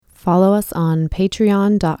Follow us on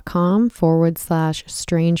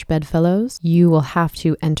patreon.com/strangebedfellows. You will have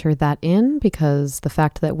to enter that in because the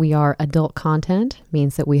fact that we are adult content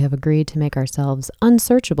means that we have agreed to make ourselves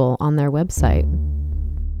unsearchable on their website.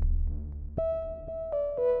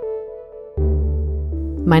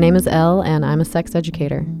 My name is Elle and I'm a sex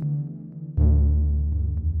educator.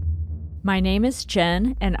 My name is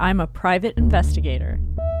Jen and I'm a private investigator.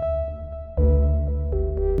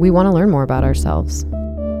 We want to learn more about ourselves.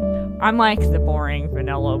 I'm like the boring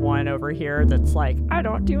vanilla one over here that's like, I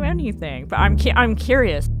don't do anything, but I'm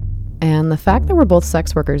curious. And the fact that we're both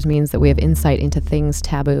sex workers means that we have insight into things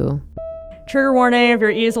taboo. Trigger warning, if you're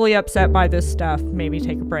easily upset by this stuff, maybe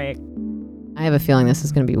take a break. I have a feeling this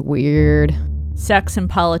is going to be weird. Sex and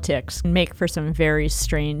politics make for some very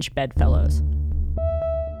strange bedfellows.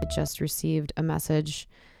 I just received a message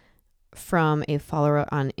from a follower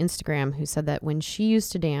on Instagram who said that when she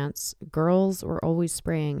used to dance, girls were always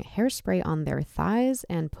spraying hairspray on their thighs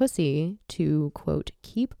and pussy to, quote,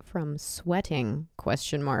 keep from sweating, ?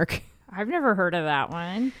 I've never heard of that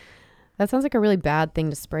one. That sounds like a really bad thing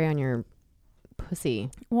to spray on your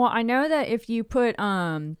pussy. Well, I know that if you put,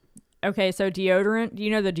 okay, so deodorant, you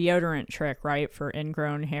know the deodorant trick, right, for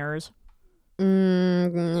ingrown hairs?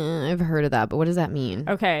 I've heard of that, but what does that mean?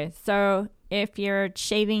 Okay, so if you're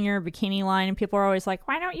shaving your bikini line and people are always like,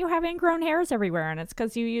 why don't you have ingrown hairs everywhere? And it's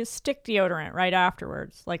because you use stick deodorant right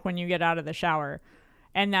afterwards, like when you get out of the shower.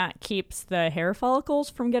 And that keeps the hair follicles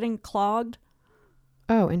from getting clogged.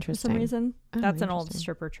 Oh, interesting. For some reason. That's an old interesting.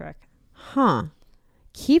 stripper trick. Huh.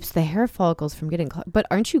 Keeps the hair follicles from getting clogged. But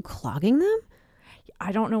aren't you clogging them?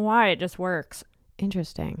 I don't know why. It just works.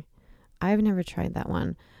 Interesting. I've never tried that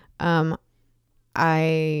one.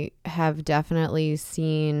 I have definitely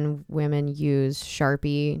seen women use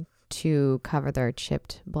Sharpie to cover their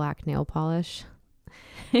chipped black nail polish.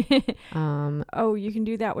 Oh, you can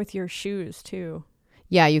do that with your shoes too.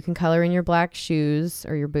 Yeah, you can color in your black shoes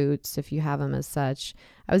or your boots if you have them as such.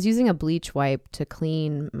 I was using a bleach wipe to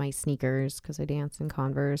clean my sneakers because I dance in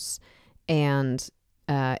Converse. And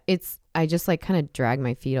I just like kind of drag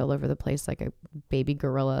my feet all over the place like a baby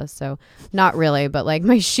gorilla. So not really, but like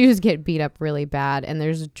my shoes get beat up really bad and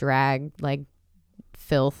there's drag like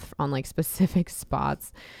filth on like specific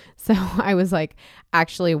spots. So I was like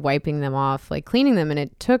actually wiping them off, like cleaning them. And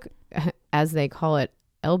it took, as they call it,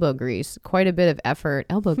 elbow grease, quite a bit of effort,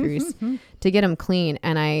 elbow grease to get them clean.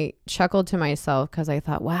 And I chuckled to myself because I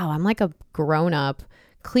thought, wow, I'm like a grown up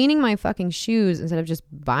cleaning my fucking shoes instead of just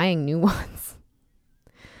buying new ones.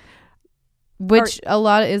 Which a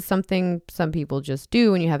lot is something some people just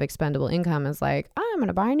do when you have expendable income is like, I'm going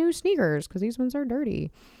to buy new sneakers because these ones are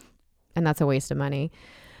dirty. And that's a waste of money.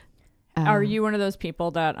 Are you one of those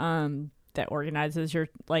people that that organizes your,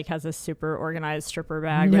 like has a super organized stripper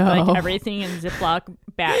bag with like everything in Ziploc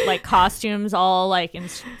bag, like costumes all like in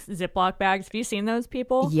Ziploc bags? Have you seen those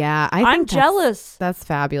people? Yeah. I'm jealous. That's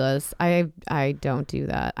fabulous. I don't do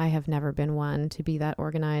that. I have never been one to be that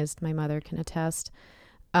organized. My mother can attest.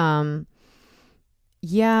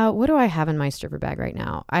 Yeah, what do I have in my stripper bag right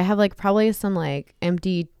now? I have like probably some like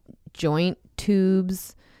empty joint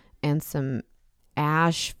tubes and some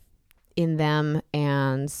ash in them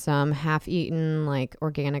and some half-eaten like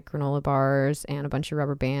organic granola bars and a bunch of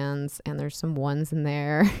rubber bands, and there's some ones in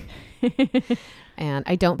there. And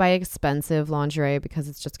I don't buy expensive lingerie because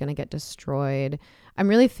it's just going to get destroyed. I'm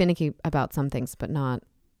really finicky about some things, but not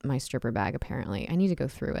my stripper bag. Apparently I need to go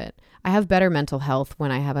through it. I have better mental health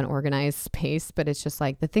when I have an organized space, but it's just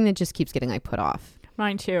like the thing that just keeps getting like put off.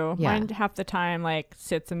 Mine too. Yeah. Mine half the time like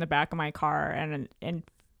sits in the back of my car and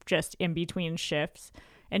just in between shifts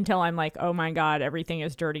until I'm like, oh my God, everything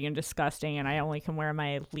is dirty and disgusting and I only can wear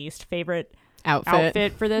my least favorite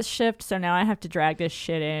outfit for this shift. So now I have to drag this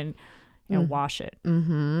shit in and wash it,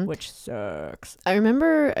 which sucks. I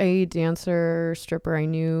remember a dancer stripper I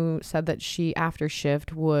knew said that she after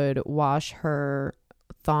shift would wash her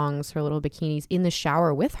thongs, her little bikinis in the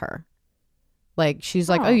shower with her. Like she's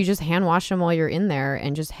like, oh, you just hand wash them while you're in there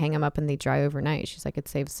and just hang them up and they dry overnight. She's like, it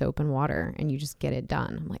saves soap and water and you just get it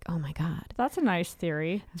done. I'm like, oh my God. That's a nice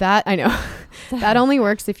theory. That I know. That only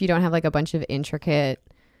works if you don't have like a bunch of intricate,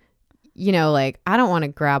 you know, like I don't want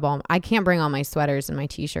to I can't bring all my sweaters and my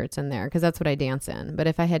t-shirts in there because that's what I dance in. But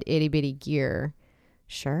if I had itty bitty gear,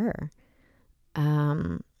 sure.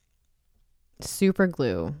 Super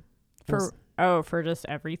glue. For just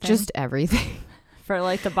everything? Just everything. For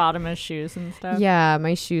like the bottom of shoes and stuff? Yeah,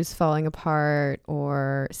 my shoes falling apart,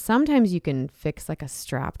 or sometimes you can fix like a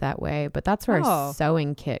strap that way, but that's where a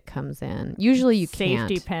sewing kit comes in. Usually you can't.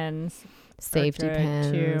 Safety pins. Safety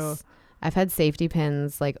pins. Too. I've had safety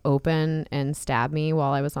pins like open and stab me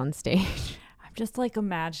while I was on stage. I'm just like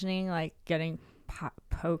imagining like getting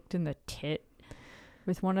poked in the tit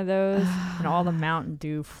with one of those and all the Mountain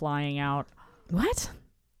Dew flying out. What?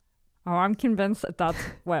 Oh, I'm convinced that that's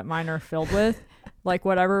what mine are filled with. Like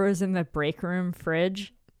whatever was in the break room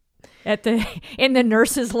fridge in the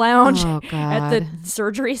nurse's lounge at the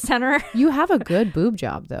surgery center. You have a good boob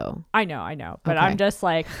job though. I know. But okay. I'm just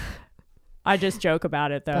like, I just joke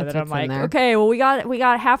about it though. That I'm like, okay, well we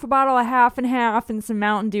got half a bottle of half and half and some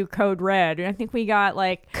Mountain Dew Code Red. And I think we got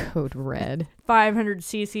like Code Red 500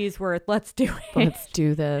 cc's worth. Let's do it. Let's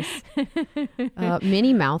do this.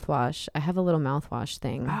 Mini mouthwash. I have a little mouthwash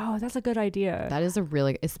thing. Oh, that's a good idea. That is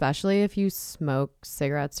especially if you smoke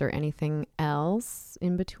cigarettes or anything else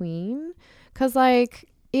in between. Cause like,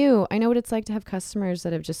 ew, I know what it's like to have customers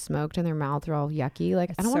that have just smoked and their mouths are all yucky. Like,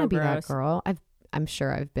 I don't want to be that girl. I'm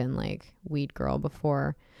sure I've been like weed girl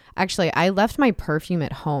before. Actually, I left my perfume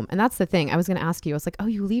at home. And that's the thing. I was going to ask you. I was like, oh,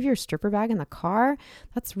 you leave your stripper bag in the car?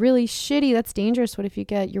 That's really shitty. That's dangerous. What if you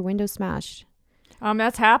get your window smashed?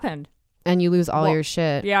 That's happened. And you lose all your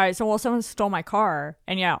shit. Yeah. So, someone stole my car.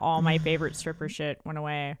 And yeah, all my favorite stripper shit went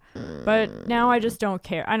away. But now I just don't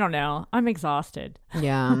care. I don't know. I'm exhausted.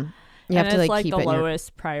 Yeah. You have to like keep the it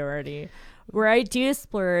lowest priority. Where I do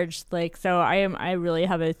splurge, like, so I really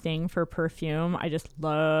have a thing for perfume. I just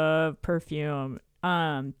love perfume.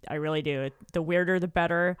 I really do. The weirder, the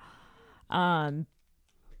better. I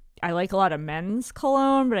like a lot of men's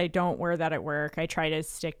cologne, but I don't wear that at work. I try to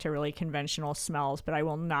stick to really conventional smells, but I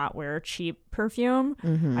will not wear cheap perfume.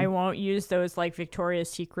 Mm-hmm. I won't use those like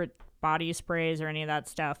Victoria's Secret body sprays or any of that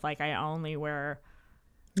stuff. Like, I only wear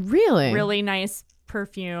really nice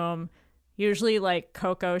perfume. Usually like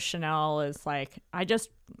Coco Chanel is like, I don't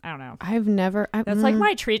know. That's like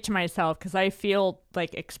my treat to myself because I feel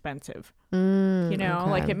like expensive.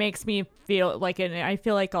 Like it makes me feel like, and I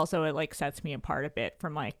feel like also it like sets me apart a bit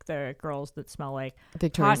from like the girls that smell like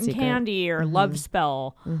Victoria's Cotton Secret. Candy or Love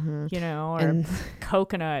Spell, or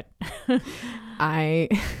coconut.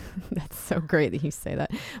 That's so great that you say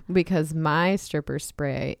that, because my stripper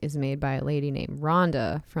spray is made by a lady named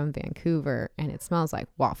Rhonda from Vancouver and it smells like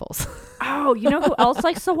waffles. Oh, you know who else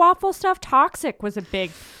likes the waffle stuff? Toxic was a big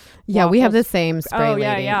we have the same spray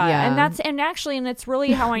lady. Yeah. And it's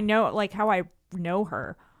really how I know, like how I know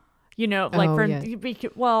her, just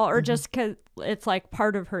because it's like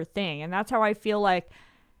part of her thing. And that's how I feel like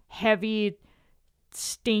heavy,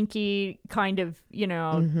 stinky kind of,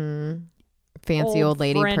 fancy old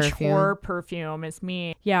lady French perfume. Whore perfume is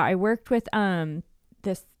me. Yeah. I worked with,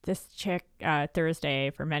 this chick,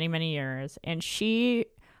 Thursday for many, many years. And she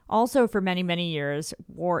also, for many, many years,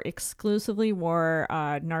 exclusively wore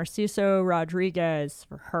Narciso Rodriguez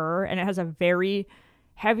for her. And it has a very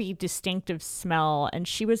heavy, distinctive smell. And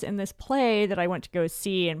she was in this play that I went to go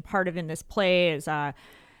see. And part of in this play is there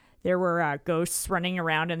were ghosts running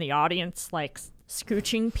around in the audience, like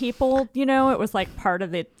scooching people. It was like part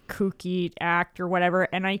of the kooky act or whatever.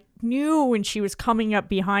 And I knew when she was coming up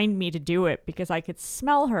behind me to do it because I could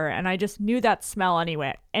smell her. And I just knew that smell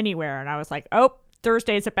anywhere. And I was like, oh,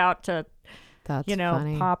 Thursday's about to,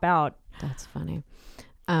 funny. Pop out. That's funny.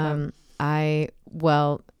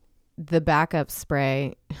 The backup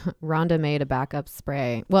spray, Rhonda made a backup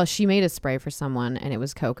spray. Well, she made a spray for someone and it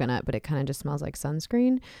was coconut, but it kind of just smells like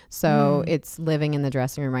sunscreen. So it's living in the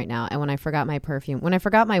dressing room right now. And when I forgot my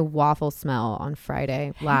waffle smell on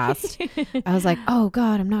Friday last, I was like, oh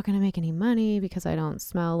God, I'm not going to make any money because I don't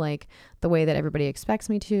smell like the way that everybody expects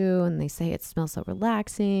me to. And they say it smells so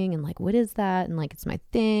relaxing and like, what is that? And like, it's my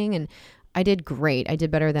thing. And I did great. I did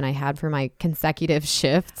better than I had for my consecutive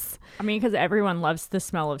shifts. I mean, because everyone loves the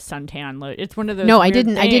smell of suntan. It's one of those. No, I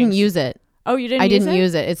didn't. Things. I didn't use it. Oh, you didn't. I didn't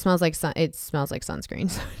use it. It smells like sunscreen.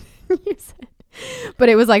 So I didn't use it. But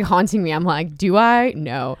it was like haunting me. I'm like, do I?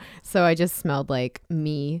 No. So I just smelled like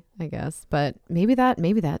me, I guess. But maybe that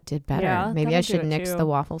did better. Yeah, maybe I should nix the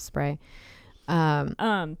waffle spray.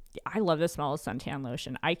 I love the smell of suntan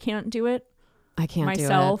lotion. I can't do it. I can't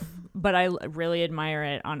myself, do it. But I really admire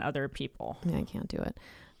it on other people. Yeah, I can't do it.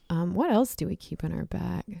 What else do we keep in our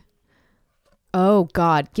bag? Oh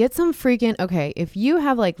God, get some freaking, okay. If you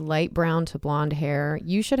have like light brown to blonde hair,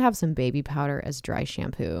 you should have some baby powder as dry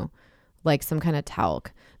shampoo, like some kind of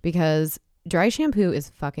talc, because dry shampoo is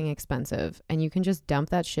fucking expensive and you can just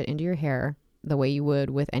dump that shit into your hair the way you would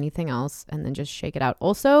with anything else and then just shake it out.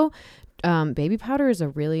 Also, baby powder is a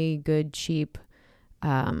really good, cheap,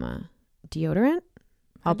 deodorant.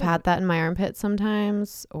 I'll pat that in my armpit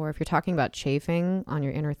sometimes, or if you're talking about chafing on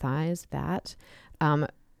your inner thighs, that.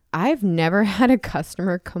 I've never had a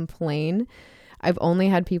customer complain. I've only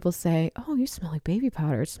had people say, oh, you smell like baby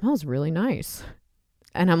powder. It smells really nice.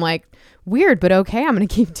 And I'm like, weird, but okay, I'm going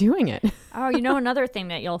to keep doing it. Oh, another thing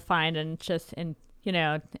that you'll find in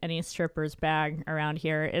any stripper's bag around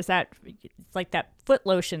here is that it's like that foot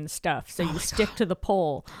lotion stuff. So you stick to the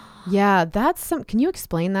pole. Yeah, can you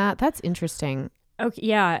explain that? That's interesting. Okay,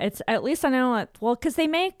 yeah, it's at least I know. Because they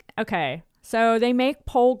make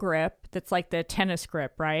pole grip that's like the tennis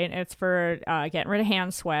grip, right? It's for getting rid of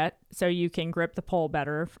hand sweat, so you can grip the pole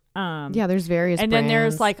better. Yeah, there's various and brands. then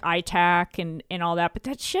there's like iTac and all that, but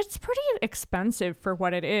that shit's pretty expensive for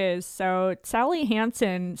what it is. So Sally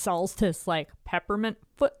Hansen sells this like peppermint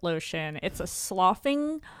foot lotion. It's a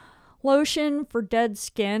sloughing lotion for dead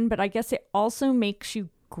skin, but I guess it also makes you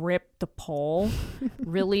grip the pole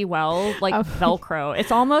really well, like Velcro.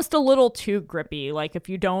 It's almost a little too grippy. Like if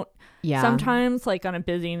you don't, sometimes like on a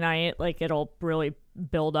busy night, like it'll really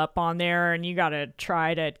build up on there and you gotta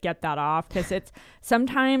try to get that off, because it's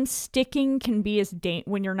sometimes sticking can be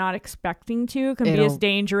when you're not expecting to, be as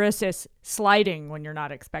dangerous as sliding when you're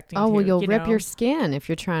not expecting to. Oh, well, you'll rip your skin if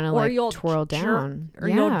you're trying to like twirl down. Or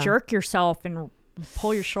you'll jerk yourself and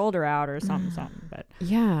pull your shoulder out or something. But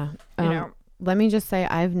let me just say,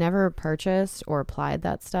 I've never purchased or applied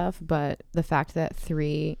that stuff, but the fact that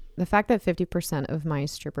 50% of my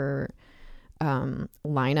stripper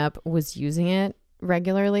lineup was using it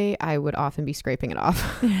regularly, I would often be scraping it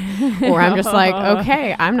off. Or I'm just like,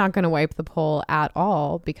 okay, I'm not going to wipe the pole at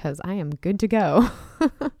all because I am good to go.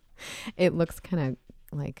 It looks kind of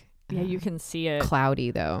like... Yeah, you can see it.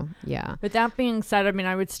 Cloudy, though. Yeah. But that being said, I mean,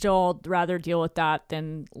 I would still rather deal with that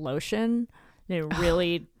than lotion. It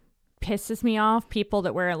really... pisses me off, people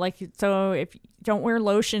that wear it. So if you don't wear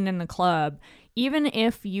lotion in the club, even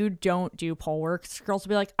if you don't do pole work, girls will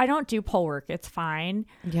be like, I don't do pole work, it's fine.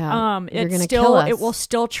 Yeah. It will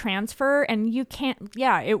still transfer, and you can't.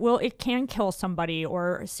 Yeah, it can kill somebody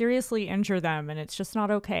or seriously injure them, and it's just not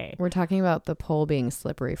okay. We're talking about the pole being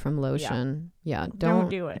slippery from lotion. Yeah. Don't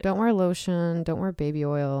do it. Don't wear lotion, don't wear baby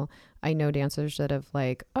oil. I know dancers that have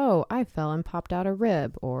like, oh, I fell and popped out a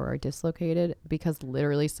rib or dislocated because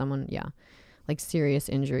literally someone, like serious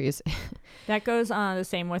injuries. That goes on the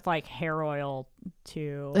same with like hair oil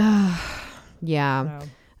too. Yeah.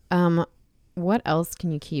 So. What else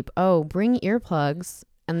can you keep? Oh, bring earplugs.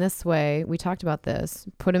 And this way, we talked about this,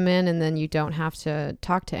 put them in and then you don't have to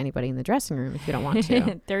talk to anybody in the dressing room if you don't want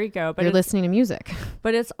to. There you go. But you're listening to music.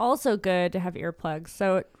 But it's also good to have earplugs.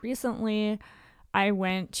 So recently... I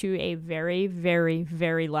went to a very, very,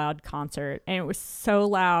 very loud concert, and it was so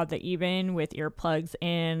loud that even with earplugs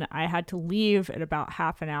in, I had to leave at about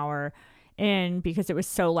half an hour in because it was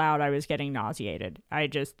so loud I was getting nauseated.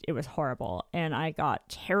 It was horrible. And I got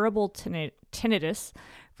terrible tinnitus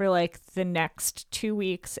for like the next 2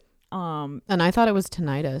 weeks. And I thought it was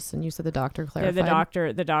tinnitus, and you said the doctor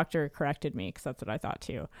clarified. The doctor corrected me because that's what I thought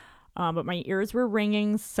too. But my ears were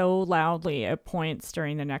ringing so loudly at points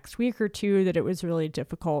during the next week or two that it was really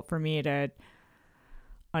difficult for me to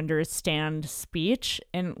understand speech.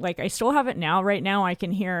 And like, I still have it now. Right now, I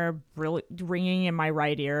can hear really ringing in my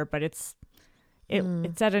right ear, but it's at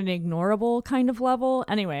an ignorable kind of level.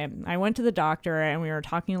 Anyway, I went to the doctor and we were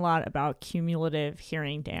talking a lot about cumulative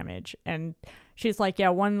hearing damage. And she's like, yeah,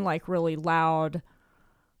 one like really loud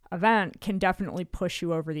event can definitely push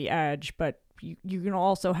you over the edge, but you can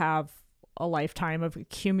also have a lifetime of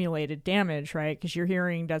accumulated damage, right? Because your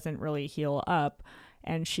hearing doesn't really heal up.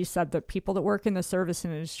 And she said that people that work in the service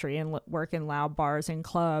industry and work in loud bars and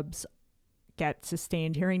clubs get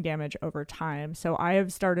sustained hearing damage over time. So I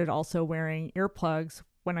have started also wearing earplugs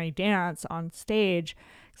when I dance on stage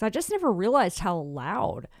because I just never realized how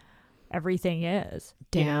loud everything is.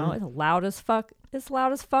 Damn. It's loud as fuck. It's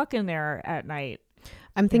loud as fuck in there at night.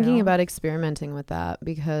 I'm thinking about experimenting with that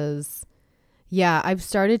because... yeah, I've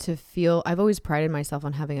started to feel, I've always prided myself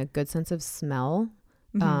on having a good sense of smell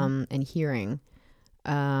and hearing.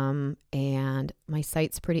 And my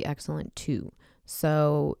sight's pretty excellent too.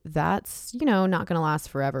 So that's, not going to last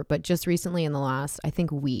forever. But just recently in the last, I think,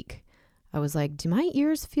 week, I was like, do my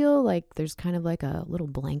ears feel like there's kind of like a little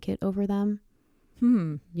blanket over them?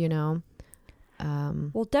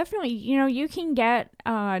 Well, definitely, you can get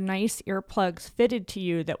nice earplugs fitted to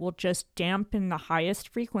you that will just dampen the highest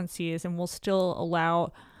frequencies and will still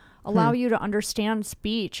allow you to understand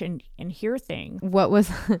speech and hear things. What was,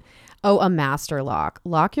 a master lock.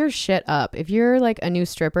 Lock your shit up. If you're like a new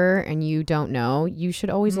stripper and you don't know, you should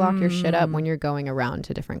always lock your shit up when you're going around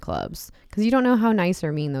to different clubs because you don't know how nice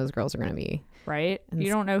or mean those girls are going to be. Right? And you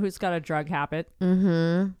don't know who's got a drug habit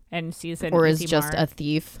and sees it or is just a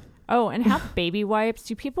thief. Oh, and have baby wipes.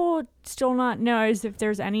 Do people still not know if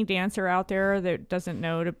there's any dancer out there that doesn't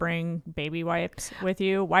know to bring baby wipes with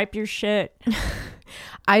you? Wipe your shit.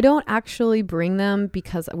 I don't actually bring them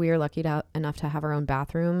because we are lucky enough to have our own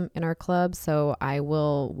bathroom in our club. So I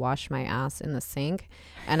will wash my ass in the sink.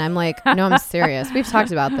 And I'm like, no, I'm serious. We've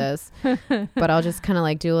talked about this. But I'll just kind of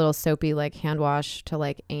like do a little soapy like hand wash to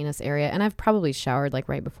like anus area. And I've probably showered like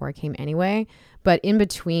right before I came anyway. But in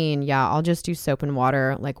between, yeah, I'll just do soap and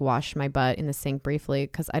water, like wash my butt in the sink briefly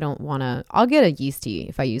because I don't want to. I'll get a yeasty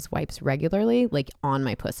if I use wipes regularly, like on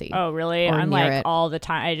my pussy. Oh, really? I'm like all the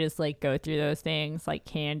time. I just like go through those things like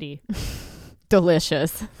candy.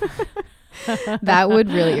 Delicious. That would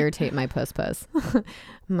really irritate my puss,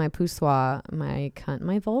 my poussoir, my cunt,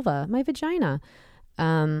 my vulva, my vagina.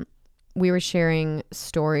 We were sharing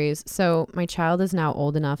stories. So my child is now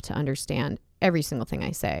old enough to understand every single thing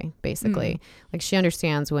I say, basically. Like she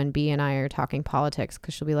understands when B and I are talking politics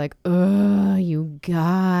because she'll be like, "Ugh, you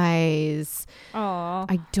guys." Aww.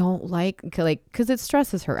 I don't like because it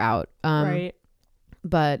stresses her out. Right.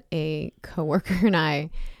 But a coworker and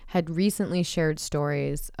I had recently shared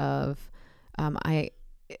stories of, I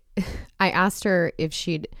asked her if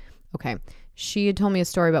she had told me a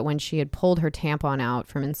story about when she had pulled her tampon out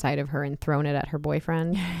from inside of her and thrown it at her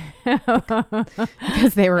boyfriend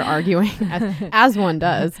because they were arguing as one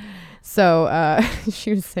does. So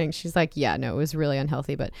she was saying, she's like, yeah, no, it was really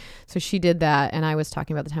unhealthy. But so she did that. And I was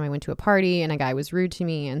talking about the time I went to a party and a guy was rude to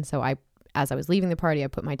me. And so as I was leaving the party, I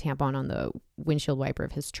put my tampon on the windshield wiper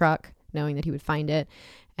of his truck, knowing that he would find it.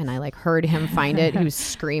 And I like heard him find it. He was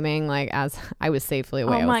screaming like as I was safely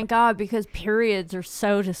away. Oh my God, because periods are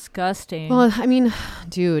so disgusting. Well, I mean,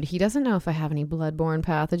 dude, he doesn't know if I have any bloodborne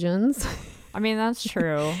pathogens. I mean, that's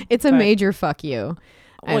true. It's a major fuck you.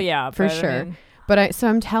 Well, yeah, for sure. I mean, but so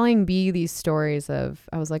I'm telling B these stories of,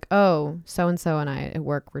 I was like, oh, so-and-so and I at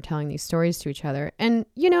work were telling these stories to each other. And,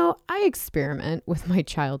 you know, I experiment with my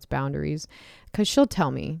child's boundaries because she'll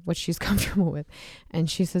tell me what she's comfortable with. And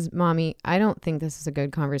she says, Mommy, I don't think this is a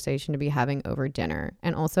good conversation to be having over dinner.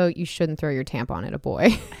 And also, you shouldn't throw your tampon at a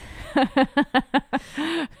boy. Oh,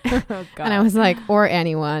 God. And I was like, or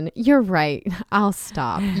anyone. You're right. I'll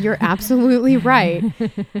stop. You're absolutely right.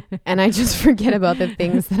 And I just forget about the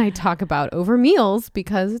things that I talk about over meals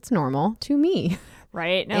because it's normal to me.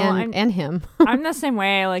 Right. No, and him. I'm the same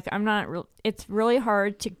way. Like, it's really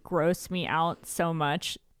hard to gross me out so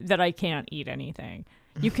much that I can't eat anything.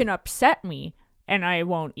 You can upset me and I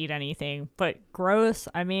won't eat anything, but gross,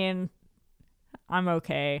 I mean, I'm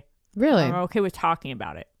okay. Really? I'm okay with talking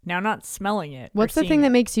about it. Now, not smelling it. What's the thing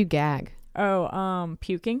that makes you gag? Oh,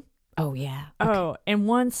 puking. Oh, yeah. Okay. Oh, and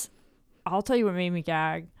once, I'll tell you what made me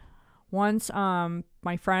gag. Once,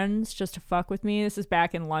 my friends, just to fuck with me, this is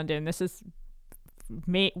back in London. This is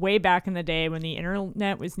way back in the day when the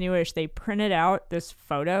internet was newish. They printed out this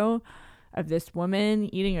photo of this woman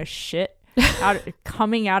eating a shit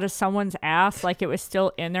coming out of someone's ass like it was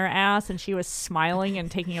still in their ass, and she was smiling and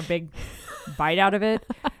taking a big bite out of it.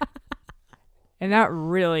 And that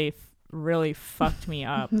really, really fucked me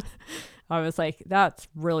up. I was like, that's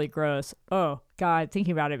really gross. Oh, God,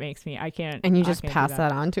 thinking about it makes me, I can't. And you just pass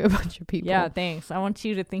that on to a bunch of people. Yeah, thanks. I want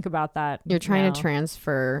you to think about that. You're trying to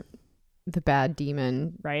transfer the bad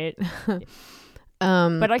demon. Right?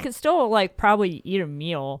 But I could still, like, probably eat a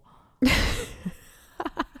meal.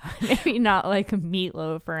 Maybe not like a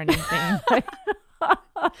meatloaf or anything.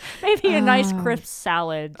 Maybe a nice crisp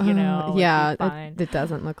salad, you know. Yeah, it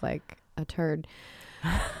doesn't look like a turd.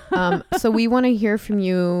 So we want to hear from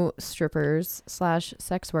you, strippers /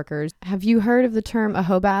 sex workers. Have you heard of the term a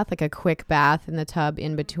hoe bath, like a quick bath in the tub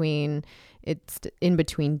in between? It's in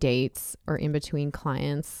between dates or in between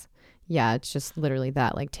clients. Yeah, it's just literally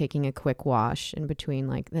that, like taking a quick wash in between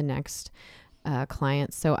like the next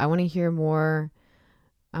client. So I want to hear more.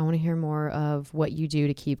 I want to hear more of what you do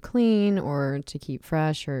to keep clean or to keep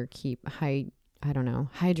fresh or keep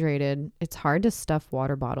hydrated. It's hard to stuff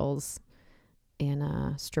water bottles in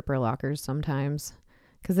stripper lockers sometimes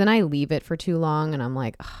because then I leave it for too long and I'm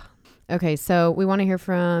like, ugh. Okay, so we want to hear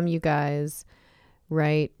from you guys.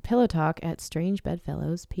 Write pillow talk at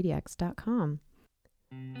strangebedfellowspdx.com.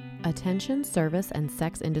 Attention service and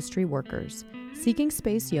sex industry workers. Seeking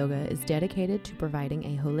Space Yoga is dedicated to providing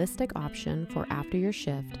a holistic option for after your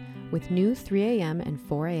shift with new 3 a.m. and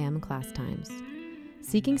 4 a.m. class times.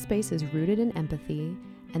 Seeking Space is rooted in empathy,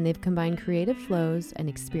 and they've combined creative flows and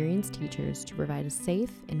experienced teachers to provide a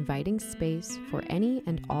safe, inviting space for any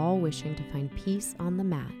and all wishing to find peace on the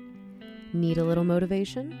mat. Need a little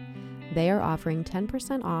motivation? They are offering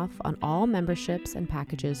 10% off on all memberships and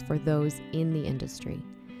packages for those in the industry.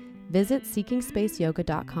 Visit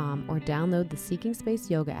SeekingSpaceYoga.com or download the Seeking Space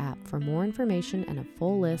Yoga app for more information and a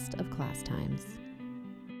full list of class times.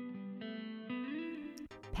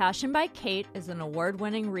 Passion by Kate is an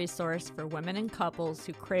award-winning resource for women and couples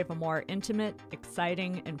who crave a more intimate,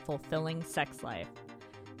 exciting, and fulfilling sex life.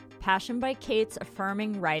 Passion by Kate's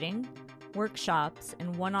affirming writing, workshops,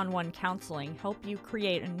 and one-on-one counseling help you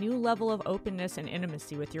create a new level of openness and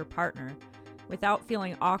intimacy with your partner without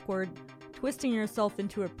feeling awkward, twisting yourself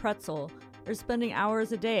into a pretzel, or spending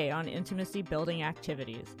hours a day on intimacy-building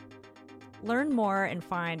activities. Learn more and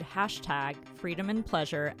find hashtag freedom and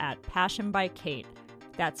pleasure at Passion by Kate.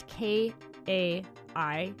 That's KAIT.com.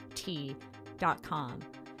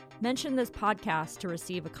 Mention this podcast to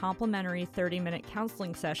receive a complimentary 30-minute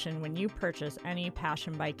counseling session when you purchase any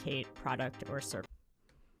Passion by Kate product or service.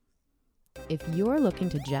 If you're looking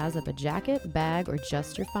to jazz up a jacket, bag, or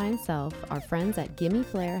just your fine self, our friends at Gimme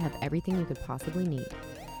Flair have everything you could possibly need.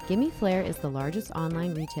 Gimme Flair is the largest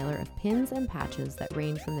online retailer of pins and patches that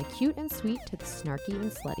range from the cute and sweet to the snarky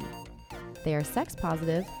and slutty. They are sex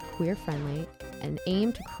positive, queer friendly, and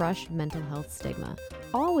aim to crush mental health stigma,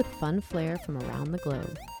 all with fun flair from around the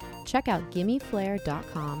globe. Check out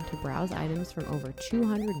gimmeflair.com to browse items from over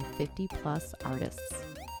 250 plus artists.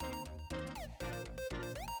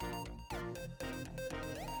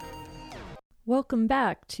 Welcome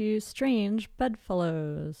back to Strange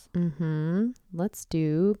Bedfellows. Let's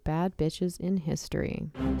do Bad Bitches in History.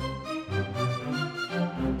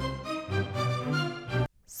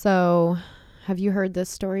 So, have you heard this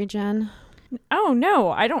story, Jen? Oh, no,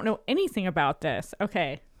 I don't know anything about this.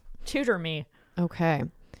 Okay, tutor me. Okay.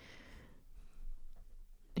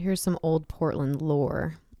 Here's some old Portland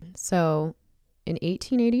lore. So, in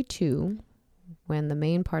 1882, when the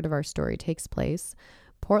main part of our story takes place,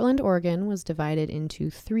 Portland, Oregon was divided into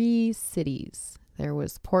 3 cities. There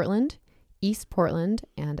was Portland, East Portland,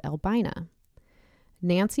 and Albina.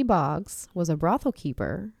 Nancy Boggs was a brothel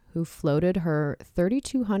keeper who floated her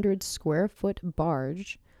 3,200 square foot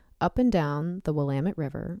barge up and down the Willamette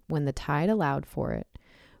River when the tide allowed for it,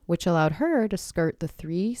 which allowed her to skirt the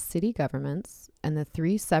 3 city governments and the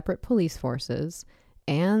 3 separate police forces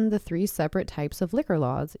and the 3 separate types of liquor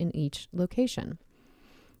laws in each location.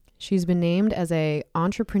 She's been named as a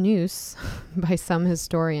entrepreneuse by some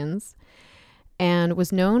historians and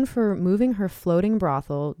was known for moving her floating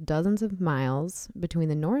brothel dozens of miles between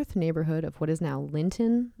the north neighborhood of what is now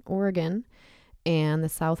Linton, Oregon, and the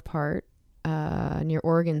south part near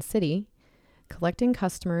Oregon City, collecting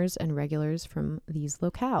customers and regulars from these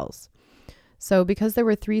locales. So because there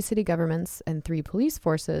were 3 city governments and 3 police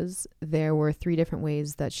forces, there were 3 different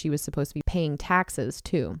ways that she was supposed to be paying taxes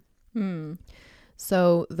too.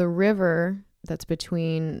 So the river that's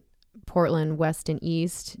between Portland West and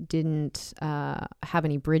East didn't have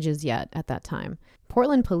any bridges yet at that time.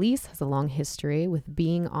 Portland police has a long history with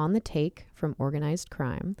being on the take from organized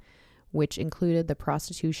crime, which included the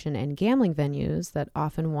prostitution and gambling venues that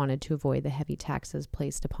often wanted to avoid the heavy taxes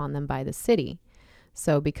placed upon them by the city.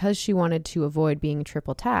 So because she wanted to avoid being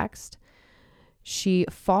triple taxed, she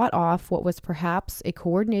fought off what was perhaps a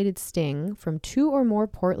coordinated sting from 2 or more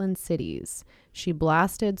Portland cities. She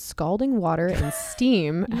blasted scalding water and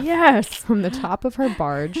steam from the top of her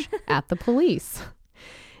barge at the police.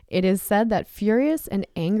 It is said that furious and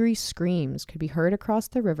angry screams could be heard across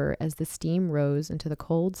the river as the steam rose into the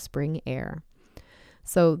cold spring air.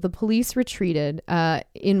 So the police retreated.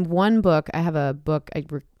 In one book, I have a book, I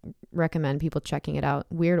recommend people checking it out,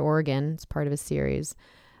 Weird Oregon. It's part of a series.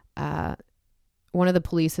 One of the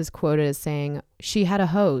police is quoted as saying, "She had a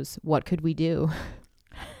hose. What could we do?"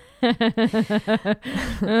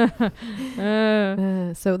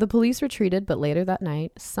 So the police retreated, but later that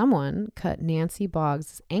night, someone cut Nancy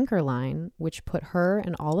Boggs' anchor line, which put her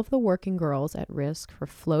and all of the working girls at risk for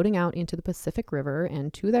floating out into the Pacific River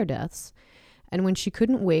and to their deaths. And when she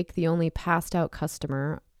couldn't wake the only passed out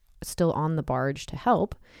customer still on the barge to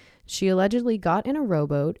help, she allegedly got in a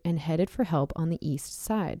rowboat and headed for help on the east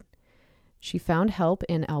side. She found help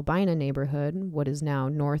in Albina neighborhood, what is now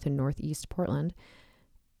North and Northeast Portland,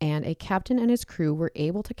 and a captain and his crew were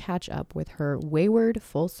able to catch up with her wayward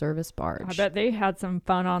full-service barge. I bet they had some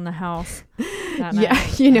fun on the house that Yeah,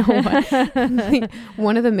 night. you know what?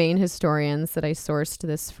 One of the main historians that I sourced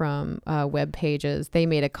this from web pages, they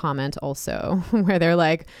made a comment also where they're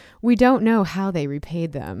like, "We don't know how they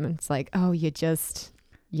repaid them." And it's like, oh, you just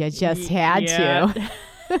had to.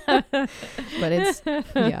 But it's,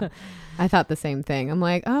 yeah. I thought the same thing. I'm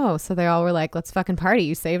like, oh, so they all were like, let's fucking party.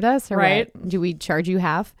 You saved us, or right? What? Do we charge you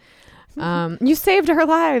half? You saved our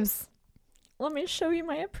lives. Let me show you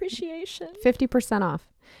my appreciation. 50% off.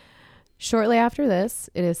 Shortly after this,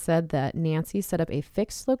 it is said that Nancy set up a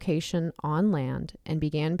fixed location on land and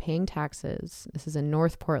began paying taxes. This is in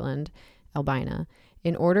North Portland, Albina,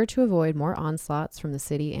 in order to avoid more onslaughts from the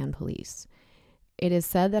city and police. It is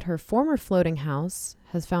said that her former floating house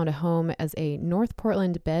has found a home as a North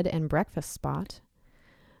Portland bed and breakfast spot.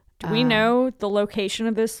 Do we know the location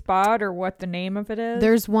of this spot or what the name of it is?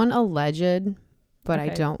 There's one alleged, but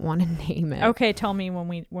Okay. I don't want to name it. Okay, tell me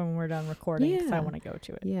when we're done recording because I Yeah. want to go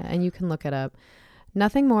to it. Yeah, and you can look it up.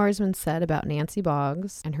 Nothing more has been said about Nancy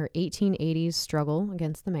Boggs and her 1880s struggle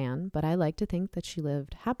against the man, but I like to think that she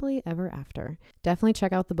lived happily ever after. Definitely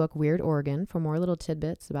check out the book Weird Oregon for more little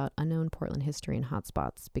tidbits about unknown Portland history and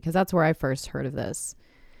hotspots, because that's where I first heard of this.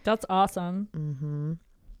 That's awesome. Mm-hmm.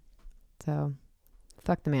 So,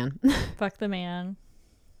 fuck the man. Fuck the man.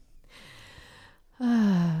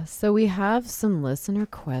 So we have some listener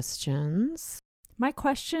questions. My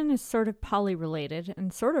question is sort of poly-related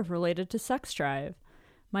and sort of related to sex drive.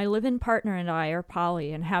 My live-in partner and I are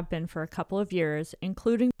poly and have been for a couple of years,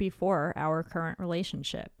 including before our current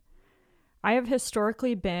relationship. I have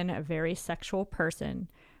historically been a very sexual person.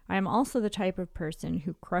 I am also the type of person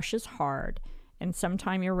who crushes hard and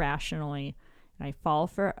sometimes irrationally, and I fall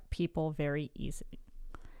for people very easily.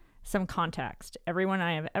 Some context. Everyone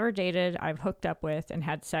I have ever dated, I've hooked up with and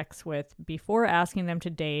had sex with before asking them to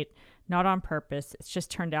date, not on purpose. It's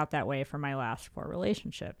just turned out that way for my last 4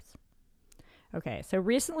 relationships. Okay, so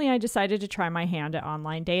recently I decided to try my hand at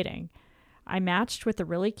online dating. I matched with a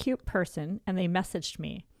really cute person and they messaged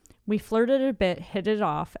me. We flirted a bit, hit it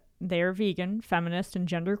off. They are vegan, feminist, and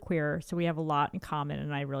genderqueer, so we have a lot in common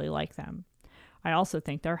and I really like them. I also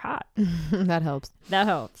think they're hot. That helps. That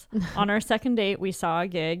helps. On our second date, we saw a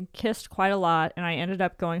gig, kissed quite a lot, and I ended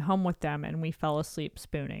up going home with them and we fell asleep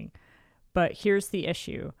spooning. But here's the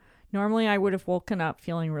issue. Normally I would have woken up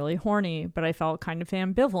feeling really horny, but I felt kind of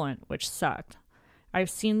ambivalent, which sucked. I've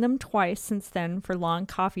seen them twice since then for long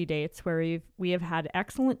coffee dates where we have had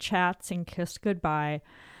excellent chats and kissed goodbye,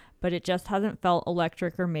 but it just hasn't felt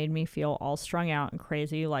electric or made me feel all strung out and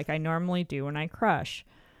crazy like I normally do when I crush.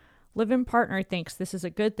 Live-in partner thinks this is a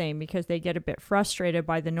good thing because they get a bit frustrated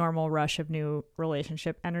by the normal rush of new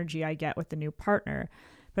relationship energy I get with the new partner,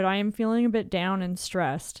 but I am feeling a bit down and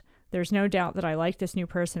stressed. There's no doubt that I like this new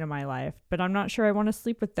person in my life, but I'm not sure I want to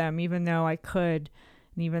sleep with them even though I could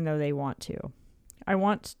and even though they want to. I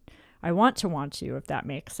want to, if that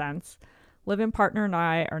makes sense. Live-in partner and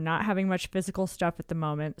I are not having much physical stuff at the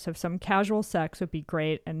moment, so some casual sex would be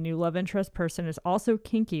great, and new love interest person is also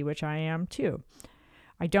kinky, which I am too.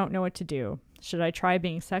 I don't know what to do. Should I try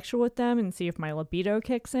being sexual with them and see if my libido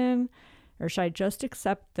kicks in? Or should I just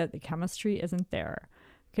accept that the chemistry isn't there?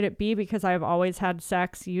 Could it be because I have always had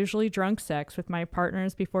sex, usually drunk sex, with my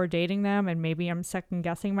partners before dating them, and maybe I'm second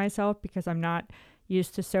guessing myself because I'm not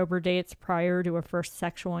used to sober dates prior to a first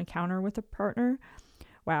sexual encounter with a partner?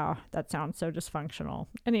 Wow, that sounds so dysfunctional.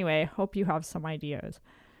 Anyway, hope you have some ideas.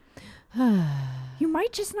 You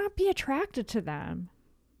might just not be attracted to them.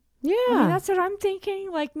 Yeah. I mean, that's what I'm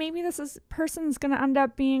thinking. Like, maybe person's going to end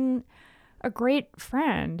up being a great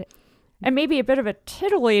friend. And maybe a bit of a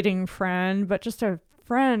titillating friend, but just a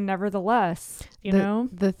friend nevertheless, you know?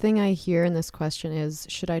 The thing I hear in this question is,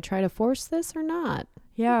 should I try to force this or not?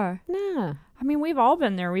 Yeah. Nah. I mean, we've all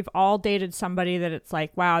been there. We've all dated somebody that it's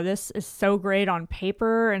like, wow, this is so great on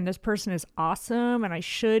paper and this person is awesome and I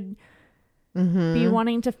should be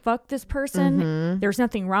wanting to fuck this person. There's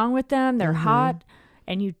nothing wrong with them. They're hot.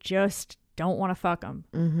 And you just don't want to fuck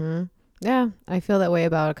them. Yeah, I feel that way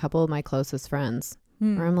about a couple of my closest friends.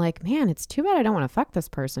 Where I'm like, man, it's too bad I don't want to fuck this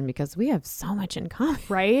person because we have so much in common.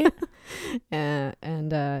 Right? Yeah,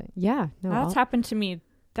 no. That's happened to me.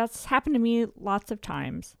 That's happened to me lots of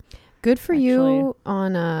times. Good for you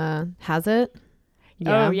on Has It?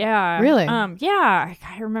 Yeah. Oh, yeah. Really? Yeah.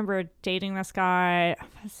 I remember dating this guy,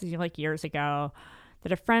 this is like years ago,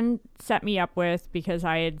 that a friend set me up with because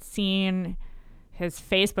I had seen his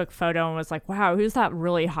Facebook photo and was like, wow, who's that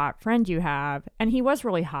really hot friend you have? And he was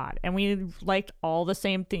really hot. And we liked all the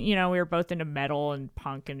same thing. You know, we were both into metal and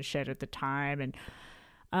punk and shit at the time.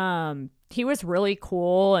 And he was really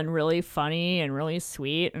cool and really funny and really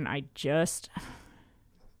sweet. And I just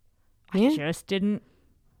didn't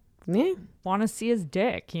want to see his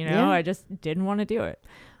dick, you know? Yeah. I just didn't want to do it.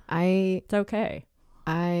 It's okay.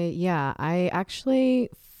 I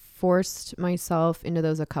actually forced myself into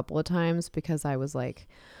those a couple of times because I was like,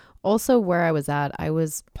 also where I was at, I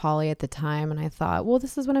was poly at the time and I thought, well,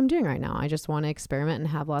 this is what I'm doing right now. I just want to experiment and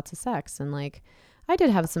have lots of sex. And like, I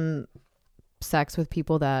did have some sex with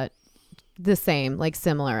people that the same, like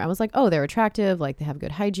similar. I was like, oh, they're attractive. Like they have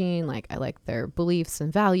good hygiene. Like I like their beliefs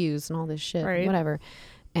and values and all this shit, Right. whatever.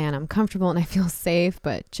 And I'm comfortable and I feel safe,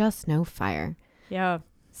 but just no fire. Yeah.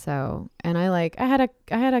 So, and I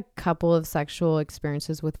had a couple of sexual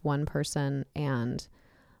experiences with one person, and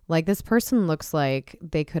like this person looks like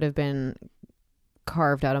they could have been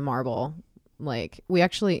carved out of marble. Like, we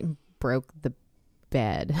actually broke the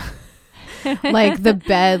bed. Like, the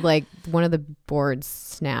bed, like, one of the boards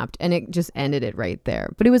snapped, and it just ended it right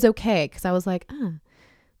there. But it was okay, because I was like,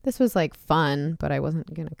 this was, like, fun, but I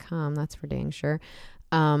wasn't going to come. That's for dang sure.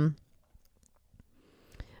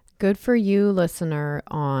 Good for you, listener,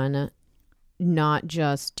 on not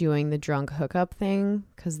just doing the drunk hookup thing,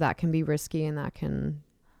 because that can be risky and that can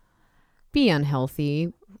be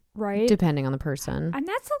unhealthy, right? Depending on the person. And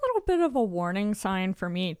that's a little bit of a warning sign for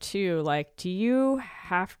me too. Like, do you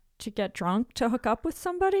have to get drunk to hook up with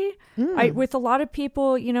somebody? With a lot of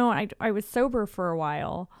people, you know, I was sober for a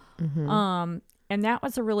while, and that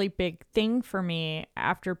was a really big thing for me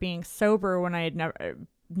after being sober when I had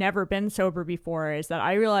never been sober before, is that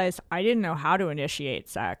I realized I didn't know how to initiate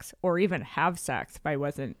sex or even have sex if I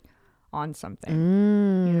wasn't on something.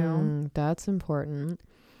 You know, that's important.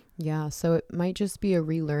 Yeah, so it might just be a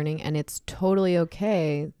relearning, and it's totally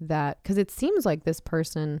okay that, because it seems like this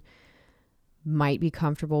person might be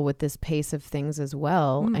comfortable with this pace of things as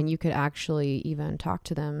well, and you could actually even talk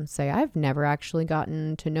to them, say, I've never actually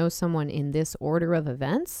gotten to know someone in this order of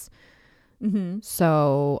events.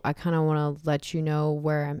 So I kind of want to let you know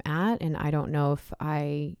where I'm at, and I don't know if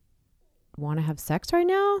I want to have sex right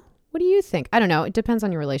now. What do you think? I don't know. It depends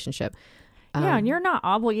on your relationship. Yeah, and you're not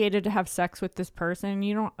obligated to have sex with this person.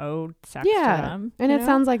 You don't owe sex to them. And it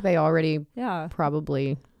sounds like they already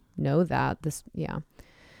probably know that.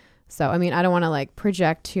 So, I mean, I don't want to like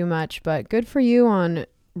project too much, but good for you on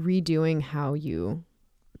redoing how you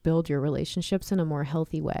build your relationships in a more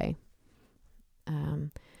healthy way.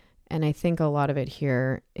 And I think a lot of it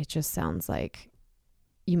here, it just sounds like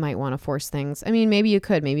you might want to force things. I mean, maybe you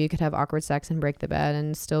could have awkward sex and break the bed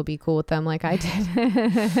and still be cool with them like I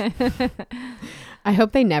did. I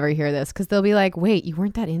hope they never hear this, because they'll be like, wait, you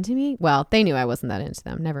weren't that into me? Well, they knew I wasn't that into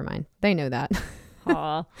them. Never mind. They know that.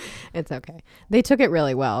 Aw. It's okay. They took it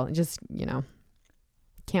really well. Just, you know,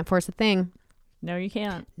 can't force a thing. No, you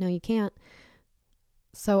can't. No, you can't.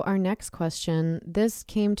 So our next question, this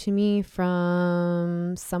came to me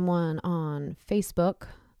from someone on Facebook.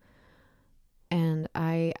 And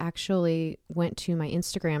I actually went to my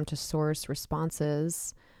Instagram to source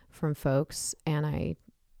responses from folks, and I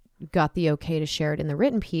got the okay to share it in the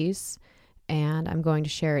written piece. And I'm going to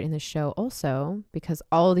share it in the show also, because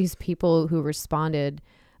all of these people who responded,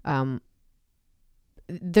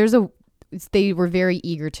 they were very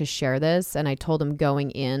eager to share this. And I told them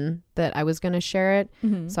going in that I was going to share it.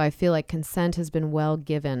 So I feel like consent has been well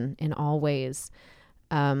given in all ways.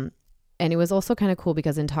 And it was also kind of cool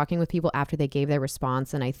because in talking with people after they gave their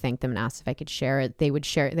response and I thanked them and asked if I could share it, they would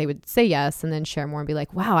say yes and then share more and be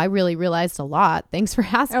like, wow, I really realized a lot. Thanks for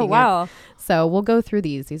asking. Oh, wow. So we'll go through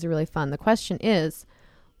these. These are really fun. The question is,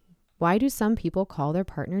 why do some people call their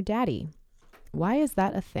partner daddy? Why is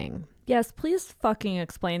that a thing? Yes, please fucking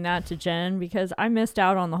explain that to Jen, because I missed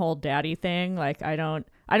out on the whole daddy thing. Like, I don't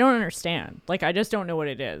understand. Like, I just don't know what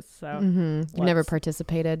it is. So You never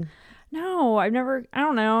participated? No, I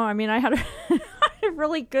don't know. I mean, I had a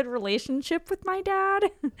really good relationship with my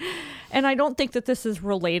dad. And I don't think that this is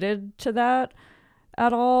related to that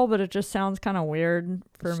at all, but it just sounds kind of weird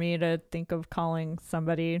for me to think of calling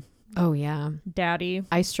somebody daddy.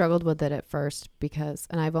 I struggled with it at first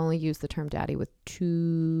and I've only used the term daddy with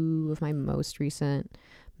 2 of my most recent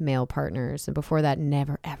male partners. And before that,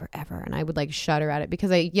 never, ever, ever. And I would like shudder at it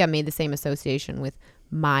because I made the same association with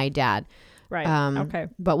my dad. Right. Okay.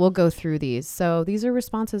 But we'll go through these. So these are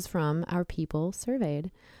responses from our people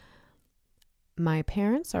surveyed. My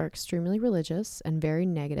parents are extremely religious and very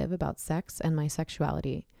negative about sex and my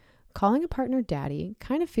sexuality. Calling a partner daddy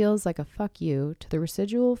kind of feels like a fuck you to the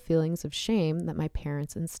residual feelings of shame that my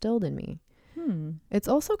parents instilled in me. It's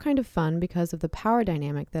also kind of fun because of the power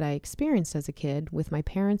dynamic that I experienced as a kid with my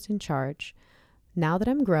parents in charge. Now that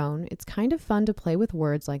I'm grown, it's kind of fun to play with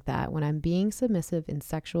words like that when I'm being submissive in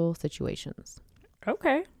sexual situations.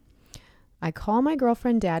 Okay. I call my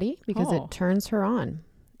girlfriend daddy because it turns her on.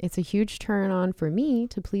 It's a huge turn on for me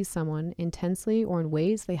to please someone intensely or in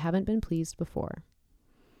ways they haven't been pleased before.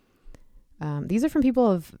 These are from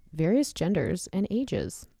people of various genders and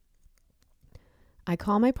ages. I